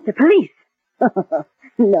ungrateful woman. The police?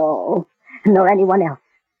 No. Nor anyone else.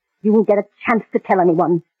 You won't get a chance to tell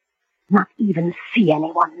anyone. Not even see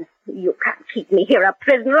anyone. You can't keep me here a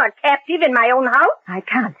prisoner, a captive in my own house. I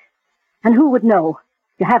can't. And who would know?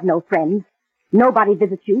 You have no friends. Nobody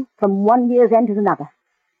visits you from one year's end to another.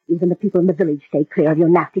 Even the people in the village stay clear of your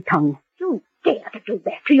nasty tongue. You dare to do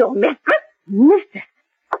that to your mistress? Mistress?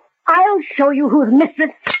 I'll show you who's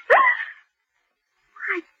mistress.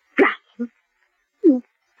 My glasses. You've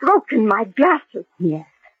broken my glasses. Yes.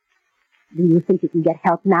 Do you think you can get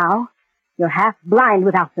help now? You're half blind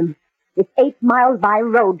without them. It's 8 miles by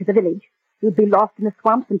road to the village. You'd be lost in the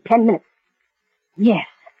swamps in 10 minutes. Yes,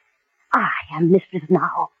 I am mistress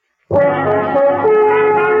now.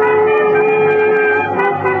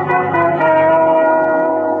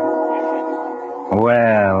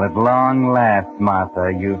 last,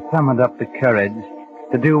 Martha, you've summoned up the courage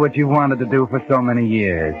to do what you wanted to do for so many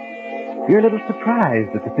years. You're a little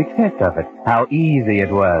surprised at the success of it, how easy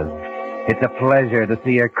it was. It's a pleasure to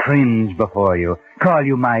see her cringe before you, call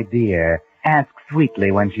you my dear, ask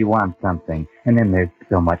sweetly when she wants something, and then there's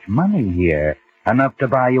so much money here, enough to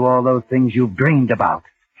buy you all those things you've dreamed about.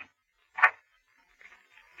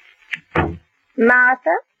 Martha?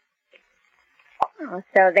 Oh,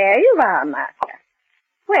 so there you are, Martha.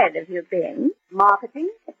 Where have you been? Marketing?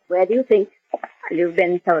 Where do you think? Well, you've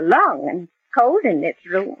been so long and cold in this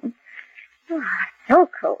room. Oh, so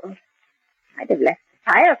cold. I'd have left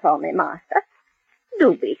the fire for me, Martha.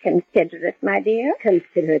 Do be considerate, my dear.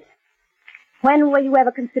 Considerate? When were you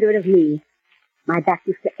ever considerate of me? My back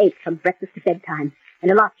used to ache from breakfast to bedtime,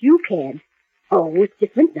 and a lot you cared. Oh, it's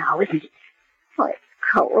different now, isn't it? Oh, it's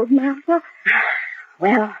cold, Martha.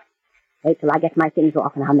 Well, wait till I get my things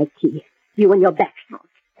off and I'll make tea. You and your back. Oh,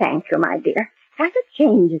 thank you, my dear. Quite a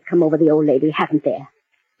change has come over the old lady, hasn't there?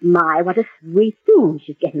 My, what a sweet thing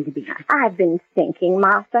she's getting to be. I've been thinking,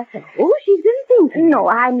 Martha. Oh, she's been thinking. No,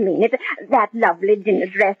 I mean it. That lovely dinner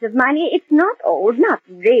dress of mine, it's not old, not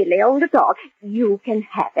really old at all. You can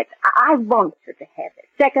have it. I want you to have it.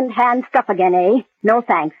 Second-hand stuff again, eh? No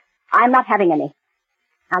thanks. I'm not having any.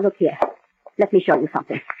 Now, look here. Let me show you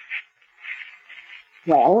something.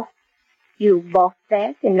 Well? You bought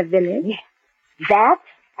that in the village? Yes. That,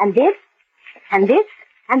 and this, and this,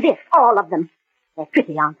 and this. All of them. They're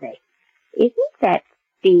pretty, aren't they? Isn't that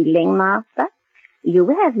stealing, Martha?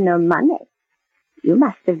 You have no money. You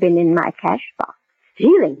must have been in my cash box.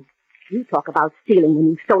 Stealing? You talk about stealing when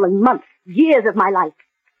you've stolen months, years of my life.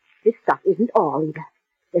 This stuff isn't all, either.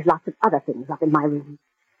 There's lots of other things up in my room.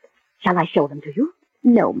 Shall I show them to you?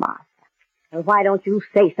 No, Martha. Well, why don't you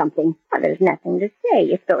say something? Well, there's nothing to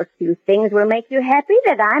say. If those few things will make you happy,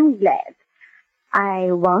 then I'm glad.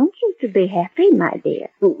 I want you to be happy, my dear.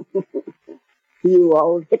 You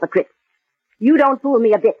old hypocrite. You don't fool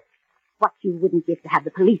me a bit. What you wouldn't give to have the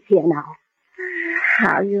police here now.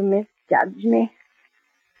 How you misjudge me.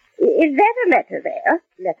 Is that a letter there?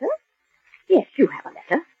 Letter? Yes, you have a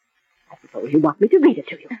letter. I suppose you want me to read it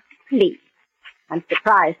to you. Please. I'm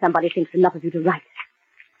surprised somebody thinks enough of you to write.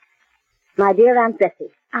 My dear Aunt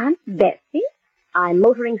Bessie. Aunt Bessie? I'm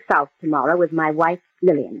motoring south tomorrow with my wife,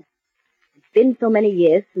 Lillian. It's been so many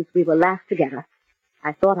years since we were last together.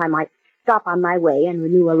 I thought I might stop on my way and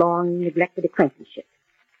renew a long, neglected acquaintanceship.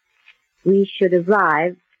 We should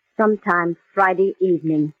arrive sometime Friday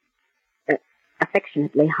evening.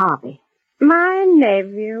 Affectionately, Harvey. My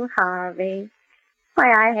nephew, Harvey.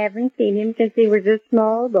 Why, I haven't seen him since he was a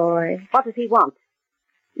small boy. What does he want?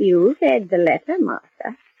 You read the letter,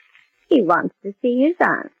 Martha. He wants to see his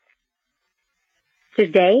aunt.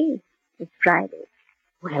 Today is Friday.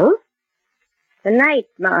 Well? Tonight,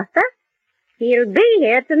 Martha. He'll be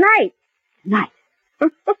here tonight. Tonight?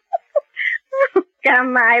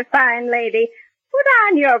 Come, my fine lady. Put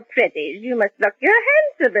on your pretties. You must look your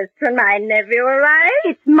handsomest when my nephew arrives.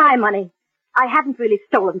 It's my money. I haven't really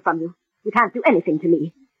stolen from you. You can't do anything to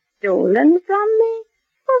me. Stolen from me?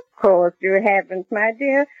 Of course you haven't, my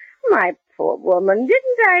dear. My poor woman,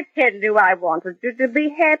 didn't I tell you I wanted you to be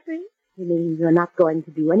happy? You mean you're not going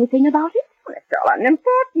to do anything about it? Well, it's all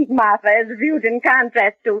unimportant, Martha, as viewed in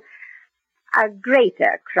contrast to a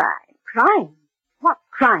greater crime. Crime? What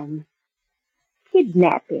crime?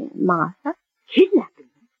 Kidnapping, Martha. Kidnapping?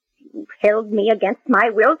 You held me against my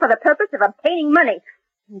will for the purpose of obtaining money.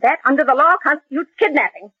 That, under the law, constitutes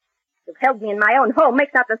kidnapping. You've held me in my own home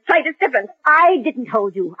makes not the slightest difference. I didn't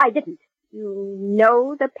hold you. I didn't. You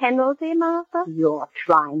know the penalty, Martha? You're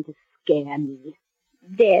trying to scare me.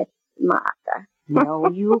 Death, Martha. No,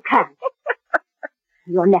 you can't.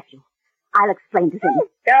 Your nephew. I'll explain to him.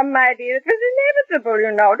 Come, my dear, it was inevitable,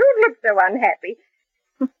 you know. Don't look so unhappy.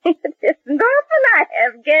 It isn't often I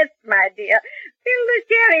have guests, my dear. Fill the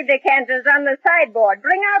sherry decanters on the sideboard.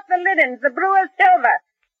 Bring out the linens, the brewer's silver.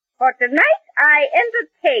 For tonight, I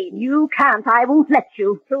entertain. You can't. I won't let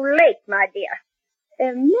you. Too late, my dear.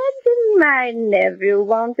 Imagine my nephew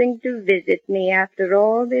wanting to visit me after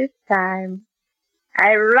all this time.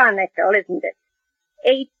 Ironical, isn't it?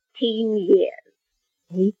 18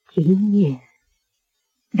 years. 18 years.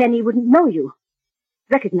 Then he wouldn't know you.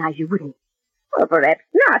 Recognize you, would he? Well, perhaps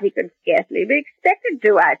not. He could scarcely be expected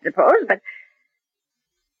to, I suppose, but...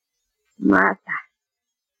 Martha,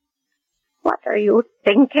 what are you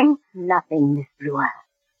thinking? Nothing, Miss Brewer.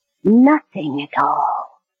 Nothing at all.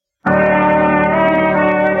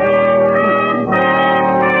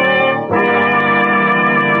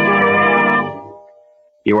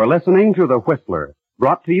 You are listening to The Whistler,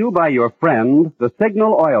 brought to you by your friend, the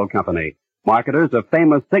Signal Oil Company, marketers of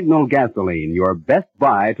famous Signal gasoline, your best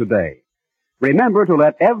buy today. Remember to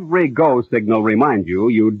let every go signal remind you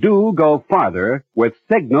you do go farther with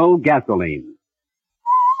Signal gasoline.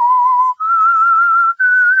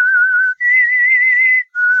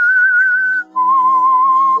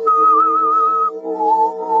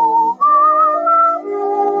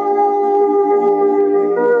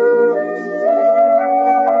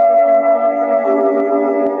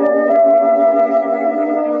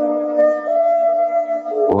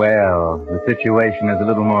 Well, the situation is a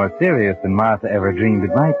little more serious than Martha ever dreamed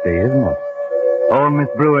it might be, isn't it? Old Miss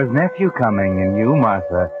Brewer's nephew coming, and you,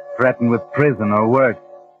 Martha, threatened with prison or worse.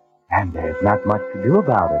 And there's not much to do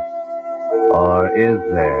about it. Or is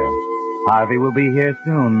there? Harvey will be here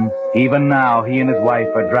soon. Even now, he and his wife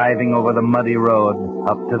are driving over the muddy road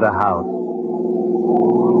up to the house.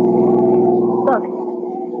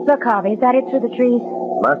 Look, Harvey, is that it through the trees?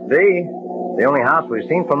 Must be. The only house we've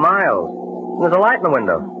seen for miles. There's a light in the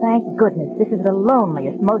window. Thank goodness. This is the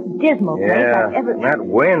loneliest, most dismal place I've ever... that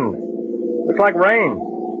wind. Looks like rain.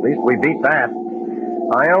 At least we beat that.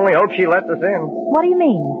 I only hope she lets us in. What do you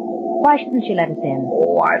mean? Why shouldn't she let us in?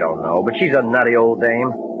 Oh, I don't know, but she's a nutty old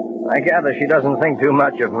dame. I gather she doesn't think too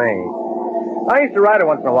much of me. I used to write her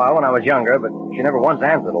once in a while when I was younger, but she never once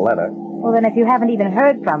answered a letter. Well, then if you haven't even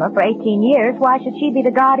heard from her for 18 years, why should she be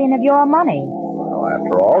the guardian of your money? Well,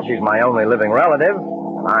 after all, she's my only living relative,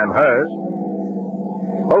 and I'm hers.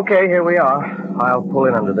 Okay, here we are. I'll pull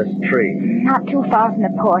in under this tree. Not too far from the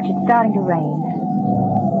porch. It's starting to rain.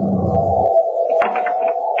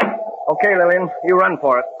 Okay, Lillian, you run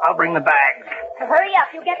for it. I'll bring the bags. Hurry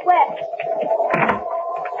up, you'll get wet.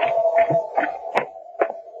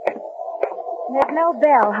 There's no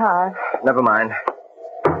bell, Harv. Never mind.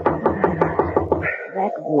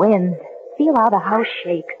 That wind. Feel how the house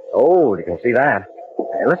shakes. Oh, you can see that.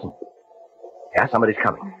 Hey, listen. Yeah, somebody's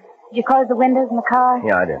coming. Did you close the windows in the car?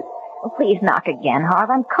 Yeah, I did. Oh, please knock again, Harv.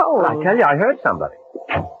 I'm cold. I tell you, I heard somebody.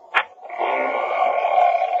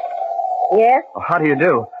 Yes? Oh, how do you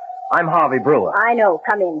do? I'm Harvey Brewer. I know.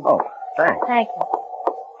 Come in. Oh, thanks. Thank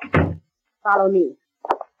you. Follow me.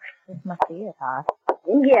 This must be it, Harv.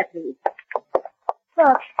 In here, please.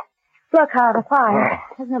 Look, Harv, a fire.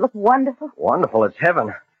 Doesn't it look wonderful? Wonderful. It's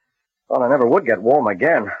heaven. Thought I never would get warm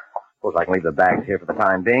again. Suppose I can leave the bags here for the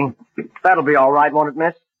time being. That'll be all right, won't it,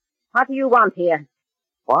 miss? What do you want here?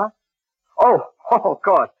 What? Oh, of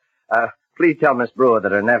course. Please tell Miss Brewer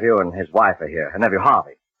that her nephew and his wife are here. Her nephew,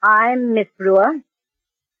 Harvey. I'm Miss Brewer.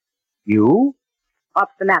 You?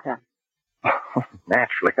 What's the matter?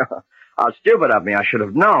 Naturally. How stupid of me. I should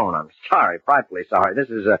have known. I'm sorry, frightfully sorry. This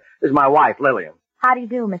is my wife, Lillian. How do you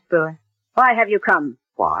do, Miss Brewer? Why have you come?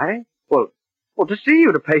 Why? Well, to see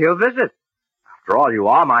you, to pay you a visit. After all, you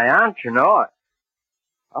are my aunt, you know.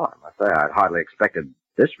 I must say I'd hardly expected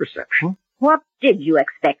this reception. What did you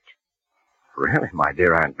expect? Really, my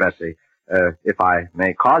dear Aunt Bessie, if I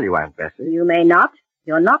may call you Aunt Bessie. You may not.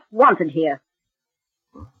 You're not wanted here.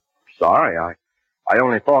 Sorry, I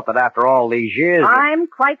only thought that after all these years... I'm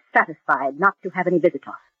quite satisfied not to have any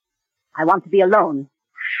visitors. I want to be alone.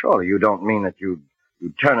 Surely you don't mean that you'd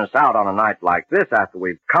turn us out on a night like this after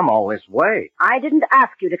we've come all this way. I didn't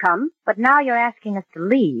ask you to come. But now you're asking us to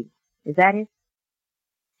leave. Is that it?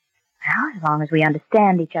 Well, as long as we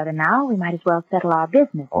understand each other now, we might as well settle our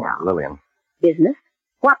business now. Lillian. Business?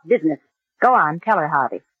 What business? Go on, tell her,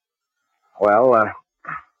 Harvey. Well,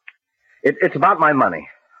 it's about my money.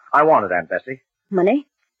 I want it, Aunt Bessie. Money?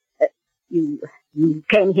 You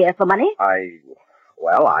came here for money? I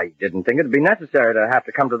didn't think it'd be necessary to have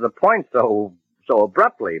to come to the point so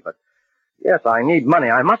abruptly, but yes, I need money.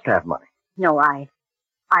 I must have money. No, I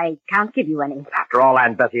can't give you any. After all,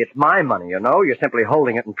 Aunt Bessie, it's my money, you know. You're simply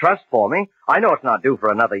holding it in trust for me. I know it's not due for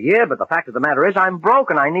another year, but the fact of the matter is I'm broke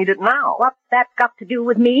and I need it now. What's that got to do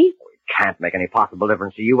with me? It can't make any possible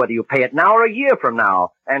difference to you whether you pay it now or a year from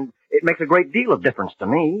now, and it makes a great deal of difference to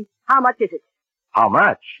me. How much is it? How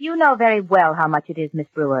much? You know very well how much it is, Miss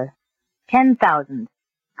Brewer. 10,000.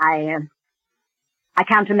 I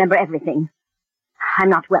can't remember everything. I'm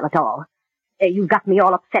not well at all. You've got me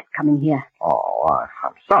all upset coming here. Oh,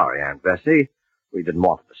 I'm sorry, Aunt Bessie. We didn't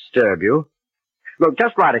want to disturb you. Look,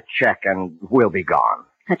 just write a check and we'll be gone.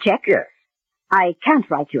 A check? Yes. I can't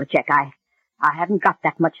write you a check. I haven't got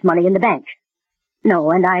that much money in the bank.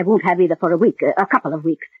 No, and I won't have either for a week, a couple of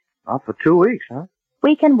weeks. Not for 2 weeks, huh?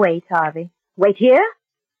 We can wait, Harvey. Wait here?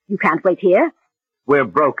 You can't wait here. We're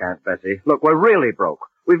broke, Aunt Bessie. Look, we're really broke.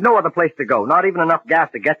 We've no other place to go, not even enough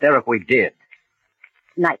gas to get there if we did.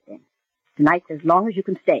 Tonight, then. Tonight's as long as you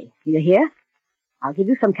can stay. You hear? I'll give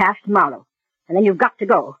you some cash tomorrow, and then you've got to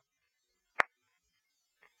go.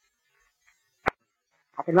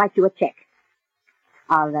 I can write you a check.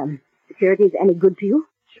 Are securities any good to you?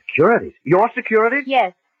 Securities? Your securities?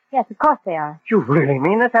 Yes. Yes, of course they are. You really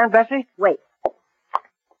mean this, Aunt Bessie? Wait.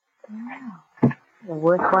 Wow. It's a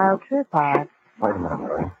worthwhile trip, Hart. Wait a minute,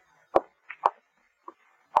 Mary.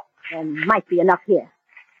 There might be enough here.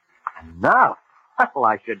 Enough? Well,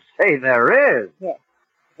 I should say there is. Yes.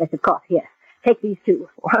 Yes, of course. Here. Take these two.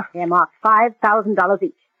 They're marked $5,000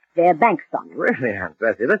 each. They're bank stocks. Really, Aunt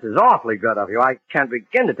Bessie, this is awfully good of you. I can't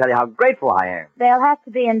begin to tell you how grateful I am. They'll have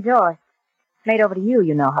to be endorsed. Made over to you,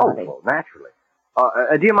 you know, Harvey. Oh, well, naturally.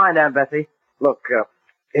 Do you mind, Aunt Bessie? Look,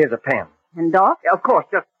 here's a pen. Endorsed? Yeah, of course,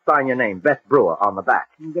 just sign your name, Beth Brewer, on the back.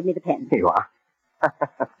 And give me the pen. Here you are.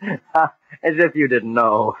 As if you didn't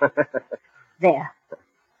know. There.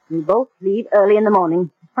 We both leave early in the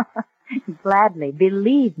morning. Gladly.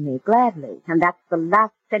 Believe me, gladly. And that's the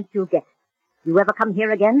last cent you'll get. You ever come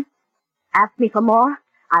here again? Ask me for more?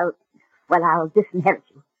 I'll disinherit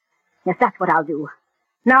you. Yes, that's what I'll do.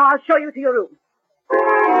 Now I'll show you to your room.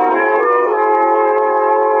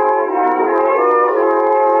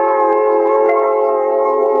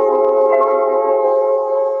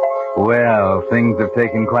 Well, things have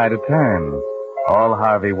taken quite a turn. All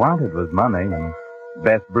Harvey wanted was money, and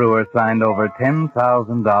Beth Brewer signed over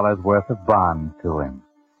 $10,000 worth of bonds to him.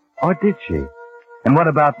 Or did she? And what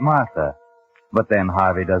about Martha? But then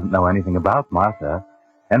Harvey doesn't know anything about Martha,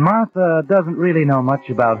 and Martha doesn't really know much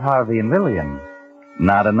about Harvey and Lillian.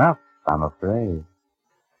 Not enough, I'm afraid.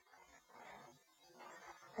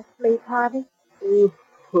 Asleep, Harvey?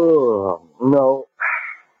 Oh, no.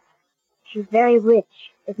 She's very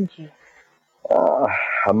rich, isn't she? $1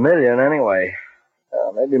 million anyway.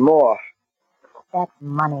 Maybe more. That's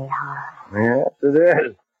money, Harvey. Yes, it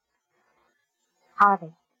is.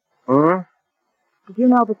 Harvey. Hmm? Did you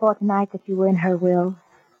know before tonight that you were in her will?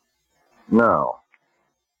 No.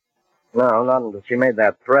 No, not until she made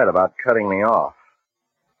that threat about cutting me off.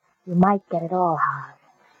 You might get it all, Harvey.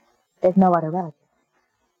 There's no other relative.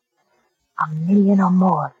 $1 million or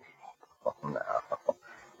more. Oh, no.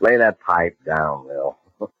 Lay that pipe down, Lil.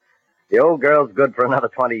 The old girl's good for another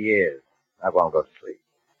 20 years. I won't go to sleep.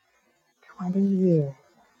 20 years.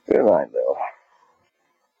 Good night, Lil.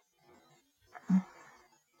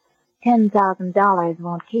 $10,000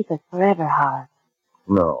 won't keep us forever, Harvey.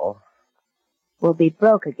 No, We'll be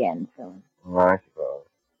broke again soon. I suppose.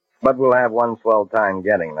 But we'll have one swell time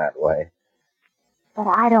getting that way. But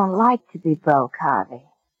I don't like to be broke, Harvey.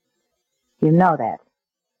 You know that.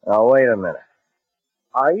 Now, wait a minute.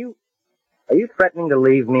 Are you threatening to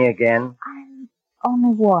leave me again? I'm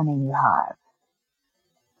only warning you, Harv.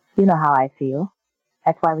 You know how I feel.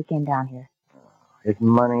 That's why we came down here. Is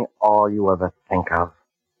money all you ever think of?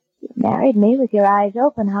 You married me with your eyes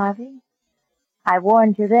open, Harvey. I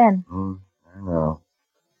warned you then. I know.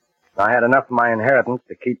 I had enough of my inheritance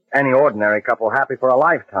to keep any ordinary couple happy for a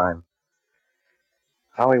lifetime.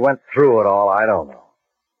 How we went through it all, I don't know.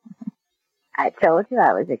 I told you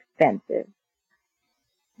I was expensive.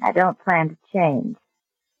 I don't plan to change.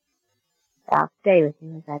 I'll stay with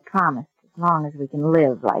you as I promised, as long as we can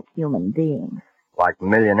live like human beings. Like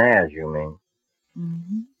millionaires, you mean?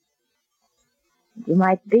 Mm-hmm. You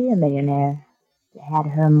might be a millionaire if you had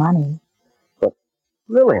her money. But,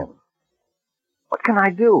 Lillian, what can I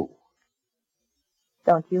do?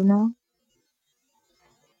 Don't you know?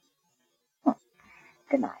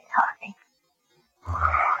 Good night, Harvey.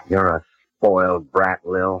 You're a spoiled brat,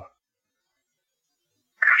 Lil.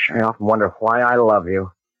 Gosh, I often wonder why I love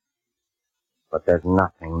you. But there's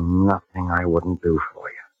nothing I wouldn't do for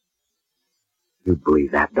you. You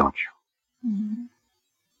believe that, don't you? Mm-hmm.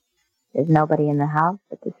 There's nobody in the house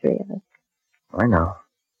but the three of us. I know.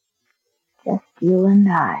 Just you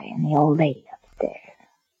and I and the old lady upstairs.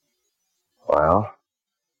 Well?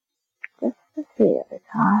 Just the three of us,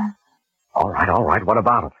 huh? All right. What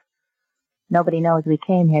about it? Nobody knows we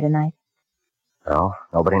came here tonight. No,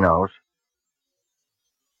 nobody knows.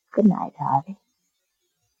 Good night, Harvey.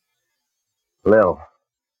 Lil.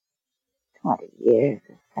 20 years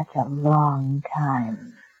is such a long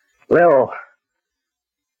time. Lil.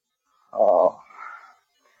 Oh.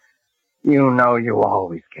 You know you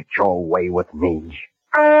always get your way with me.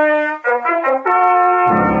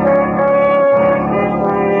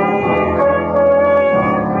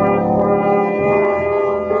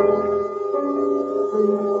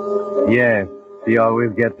 Yes, she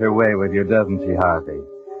always gets her way with you, doesn't she, Harvey?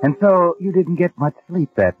 And so you didn't get much sleep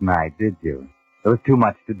that night, did you? There was too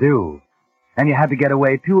much to do. And you had to get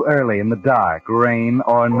away too early in the dark, rain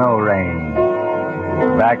or no rain.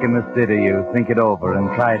 Back in the city, you think it over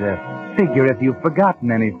and try to figure if you've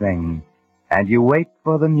forgotten anything. And you wait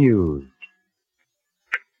for the news.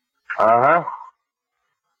 Uh-huh.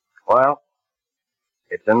 Well,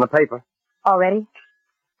 It's in the paper. Already?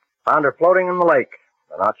 Found her floating in the lake.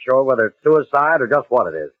 They're not sure whether it's suicide or just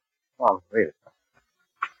what it is. Come on, read it.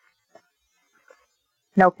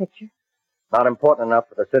 No picture? Not important enough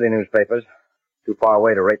for the city newspapers. Too far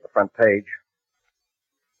away to rate the front page.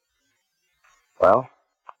 Well,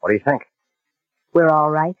 what do you think? We're all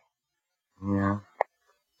right. Yeah.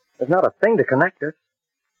 There's not a thing to connect us.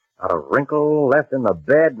 Not a wrinkle left in the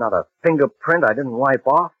bed, not a fingerprint I didn't wipe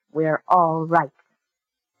off. We're all right.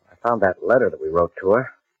 I found that letter that we wrote to her.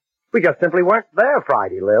 We just simply weren't there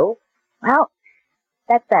Friday, Lil. Well,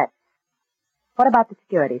 that's that. What about the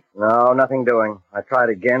securities? No, nothing doing. I tried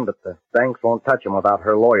again, but the banks won't touch them without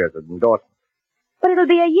her lawyer's endorsement. But it'll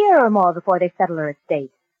be a year or more before they settle her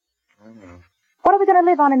estate. What are we going to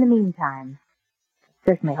live on in the meantime?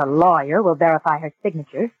 Certainly her lawyer will verify her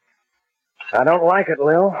signature. I don't like it,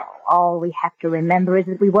 Lil. All we have to remember is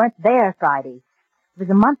that we weren't there Friday. It was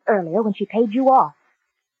a month earlier when she paid you off.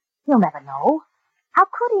 He'll never know. How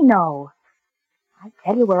could he know? I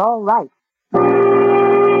tell you, we're all right.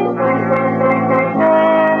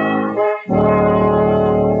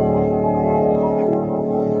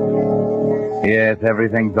 Yes,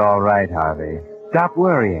 everything's all right, Harvey. Stop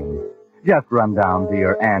worrying. Just run down to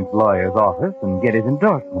your aunt's lawyer's office and get his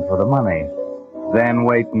endorsement for the money. Then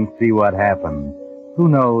wait and see what happens. Who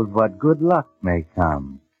knows what good luck may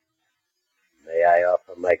come. May I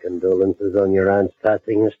offer my condolences on your aunt's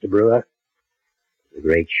passing, Mr. Brewer? It's a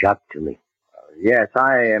great shock to me. Yes,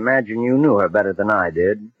 I imagine you knew her better than I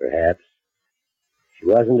did. Perhaps. She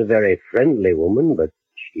wasn't a very friendly woman, but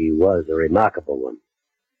she was a remarkable one.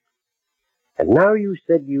 And now you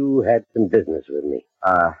said you had some business with me.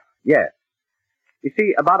 Yes. You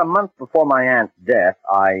see, about a month before my aunt's death,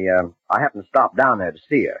 I happened to stop down there to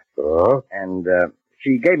see her. Oh? And,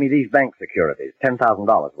 she gave me these bank securities,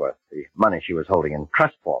 $10,000 worth, the money she was holding in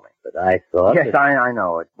trust for me. But I thought... Yes, I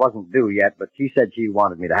know. It wasn't due yet, but she said she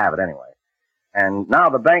wanted me to have it anyway. And now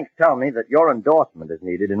the banks tell me that your endorsement is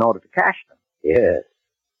needed in order to cash them. Yes.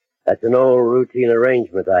 That's an old routine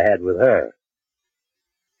arrangement I had with her.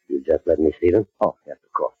 You just let me see them? Oh, yes,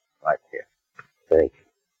 of course. Right here. Thank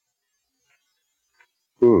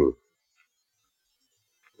you.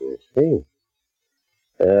 Let's see.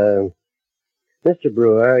 Mr.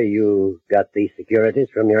 Brewer, you got these securities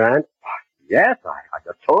from your aunt? Yes, I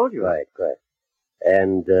just told you. Right.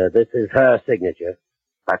 And this is her signature.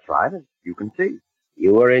 That's right, as you can see.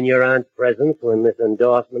 You were in your aunt's presence when this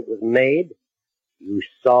endorsement was made? You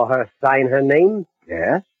saw her sign her name?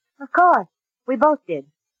 Yes. Of course. We both did.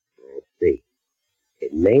 I see.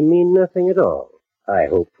 It may mean nothing at all. I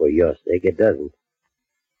hope for your sake it doesn't.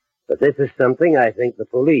 But this is something I think the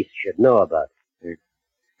police should know about.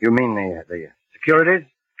 You mean the securities?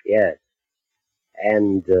 Yes.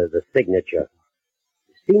 And the signature.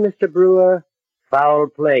 You see, Mr. Brewer, foul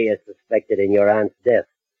play is suspected in your aunt's death.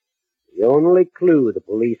 The only clue the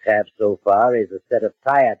police have so far is a set of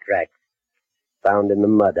tire tracks found in the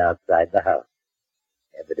mud outside the house.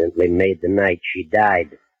 Evidently made the night she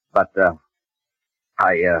died. But,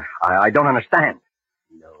 I don't understand.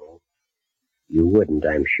 No. You wouldn't,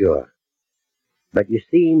 I'm sure. But you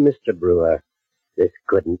see, Mr. Brewer, this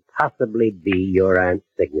couldn't possibly be your aunt's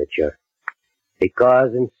signature.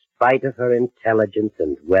 Because in spite of her intelligence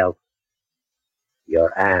and wealth,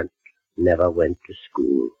 your aunt never went to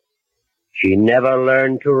school. She never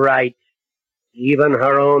learned to write, even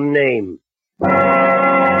her own name.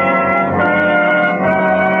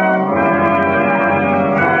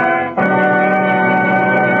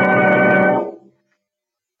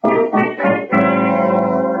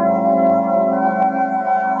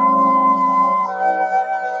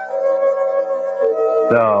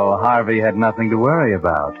 So Harvey had nothing to worry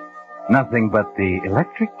about. Nothing but the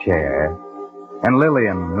electric chair. And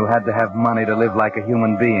Lillian, who had to have money to live like a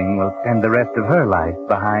human being, will spend the rest of her life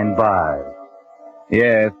behind bars.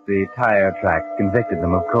 Yes, the tire tracks convicted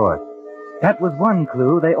them, of course. That was one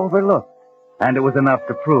clue they overlooked, and it was enough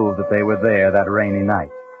to prove that they were there that rainy night.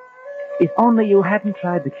 If only you hadn't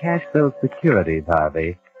tried to cash those securities,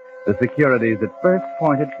 Harvey. The securities that first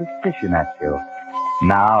pointed suspicion at you.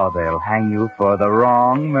 Now they'll hang you for the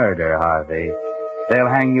wrong murder, Harvey. They'll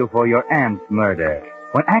hang you for your aunt's murder,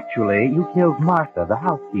 when actually you killed Martha, the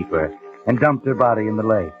housekeeper, and dumped her body in the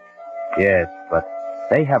lake. Yes, but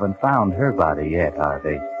they haven't found her body yet,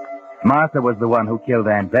 Harvey. Martha was the one who killed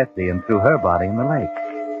Aunt Bessie and threw her body in the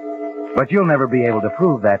lake. But you'll never be able to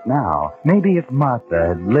prove that now. Maybe if Martha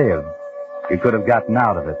had lived, you could have gotten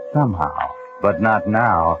out of it somehow. But not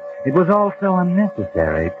now. It was all so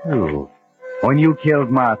unnecessary, too. When you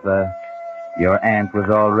killed Martha, your aunt was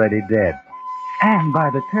already dead. And by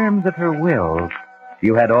the terms of her will,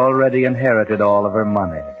 You had already inherited all of her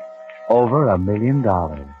money. Over $1 million.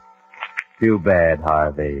 Too bad,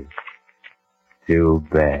 Harvey. Too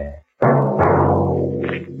bad.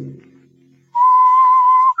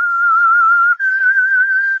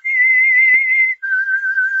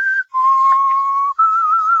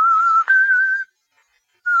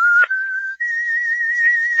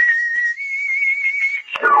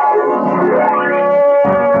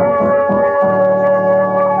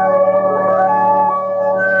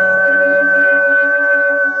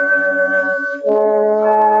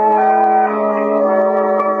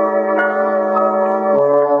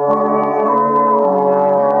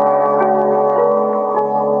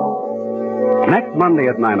 Monday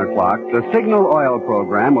at 9 o'clock, the Signal Oil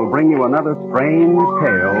program will bring you another strange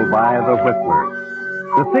tale by the Whistlers.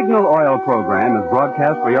 The Signal Oil program is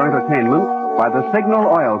broadcast for your entertainment by the Signal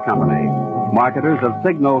Oil Company, marketers of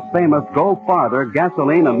Signal's famous Go Farther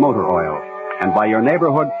gasoline and motor oil, and by your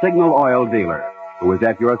neighborhood Signal Oil dealer, who is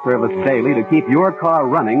at your service daily to keep your car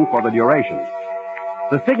running for the duration.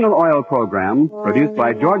 The Signal Oil program, produced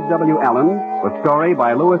by George W. Allen, with story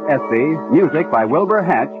by Louis Espy, music by Wilbur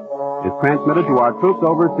Hatch, is transmitted to our troops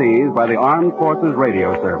overseas by the Armed Forces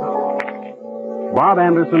Radio Service. Bob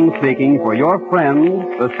Anderson speaking for your friend,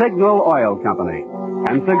 the Signal Oil Company,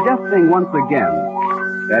 and suggesting once again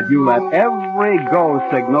that you let every go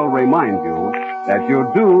signal remind you that you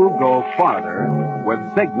do go farther with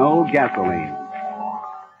Signal gasoline.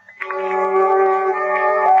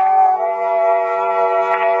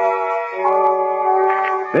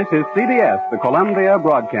 This is CBS, the Columbia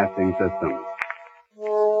Broadcasting System.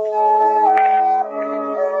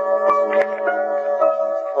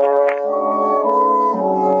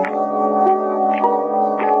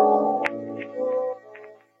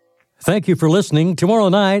 Thank you for listening. Tomorrow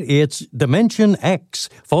night, it's Dimension X,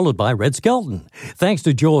 followed by Red Skelton. Thanks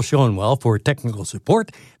to Joel Schoenwell for technical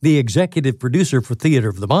support. The executive producer for Theater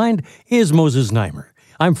of the Mind is Moses Neimer.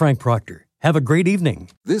 I'm Frank Proctor. Have a great evening.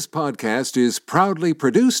 This podcast is proudly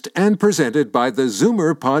produced and presented by the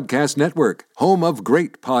Zoomer Podcast Network, home of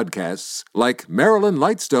great podcasts like Marilyn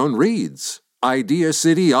Lightstone Reads, Idea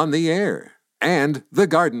City on the Air, and The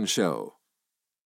Garden Show.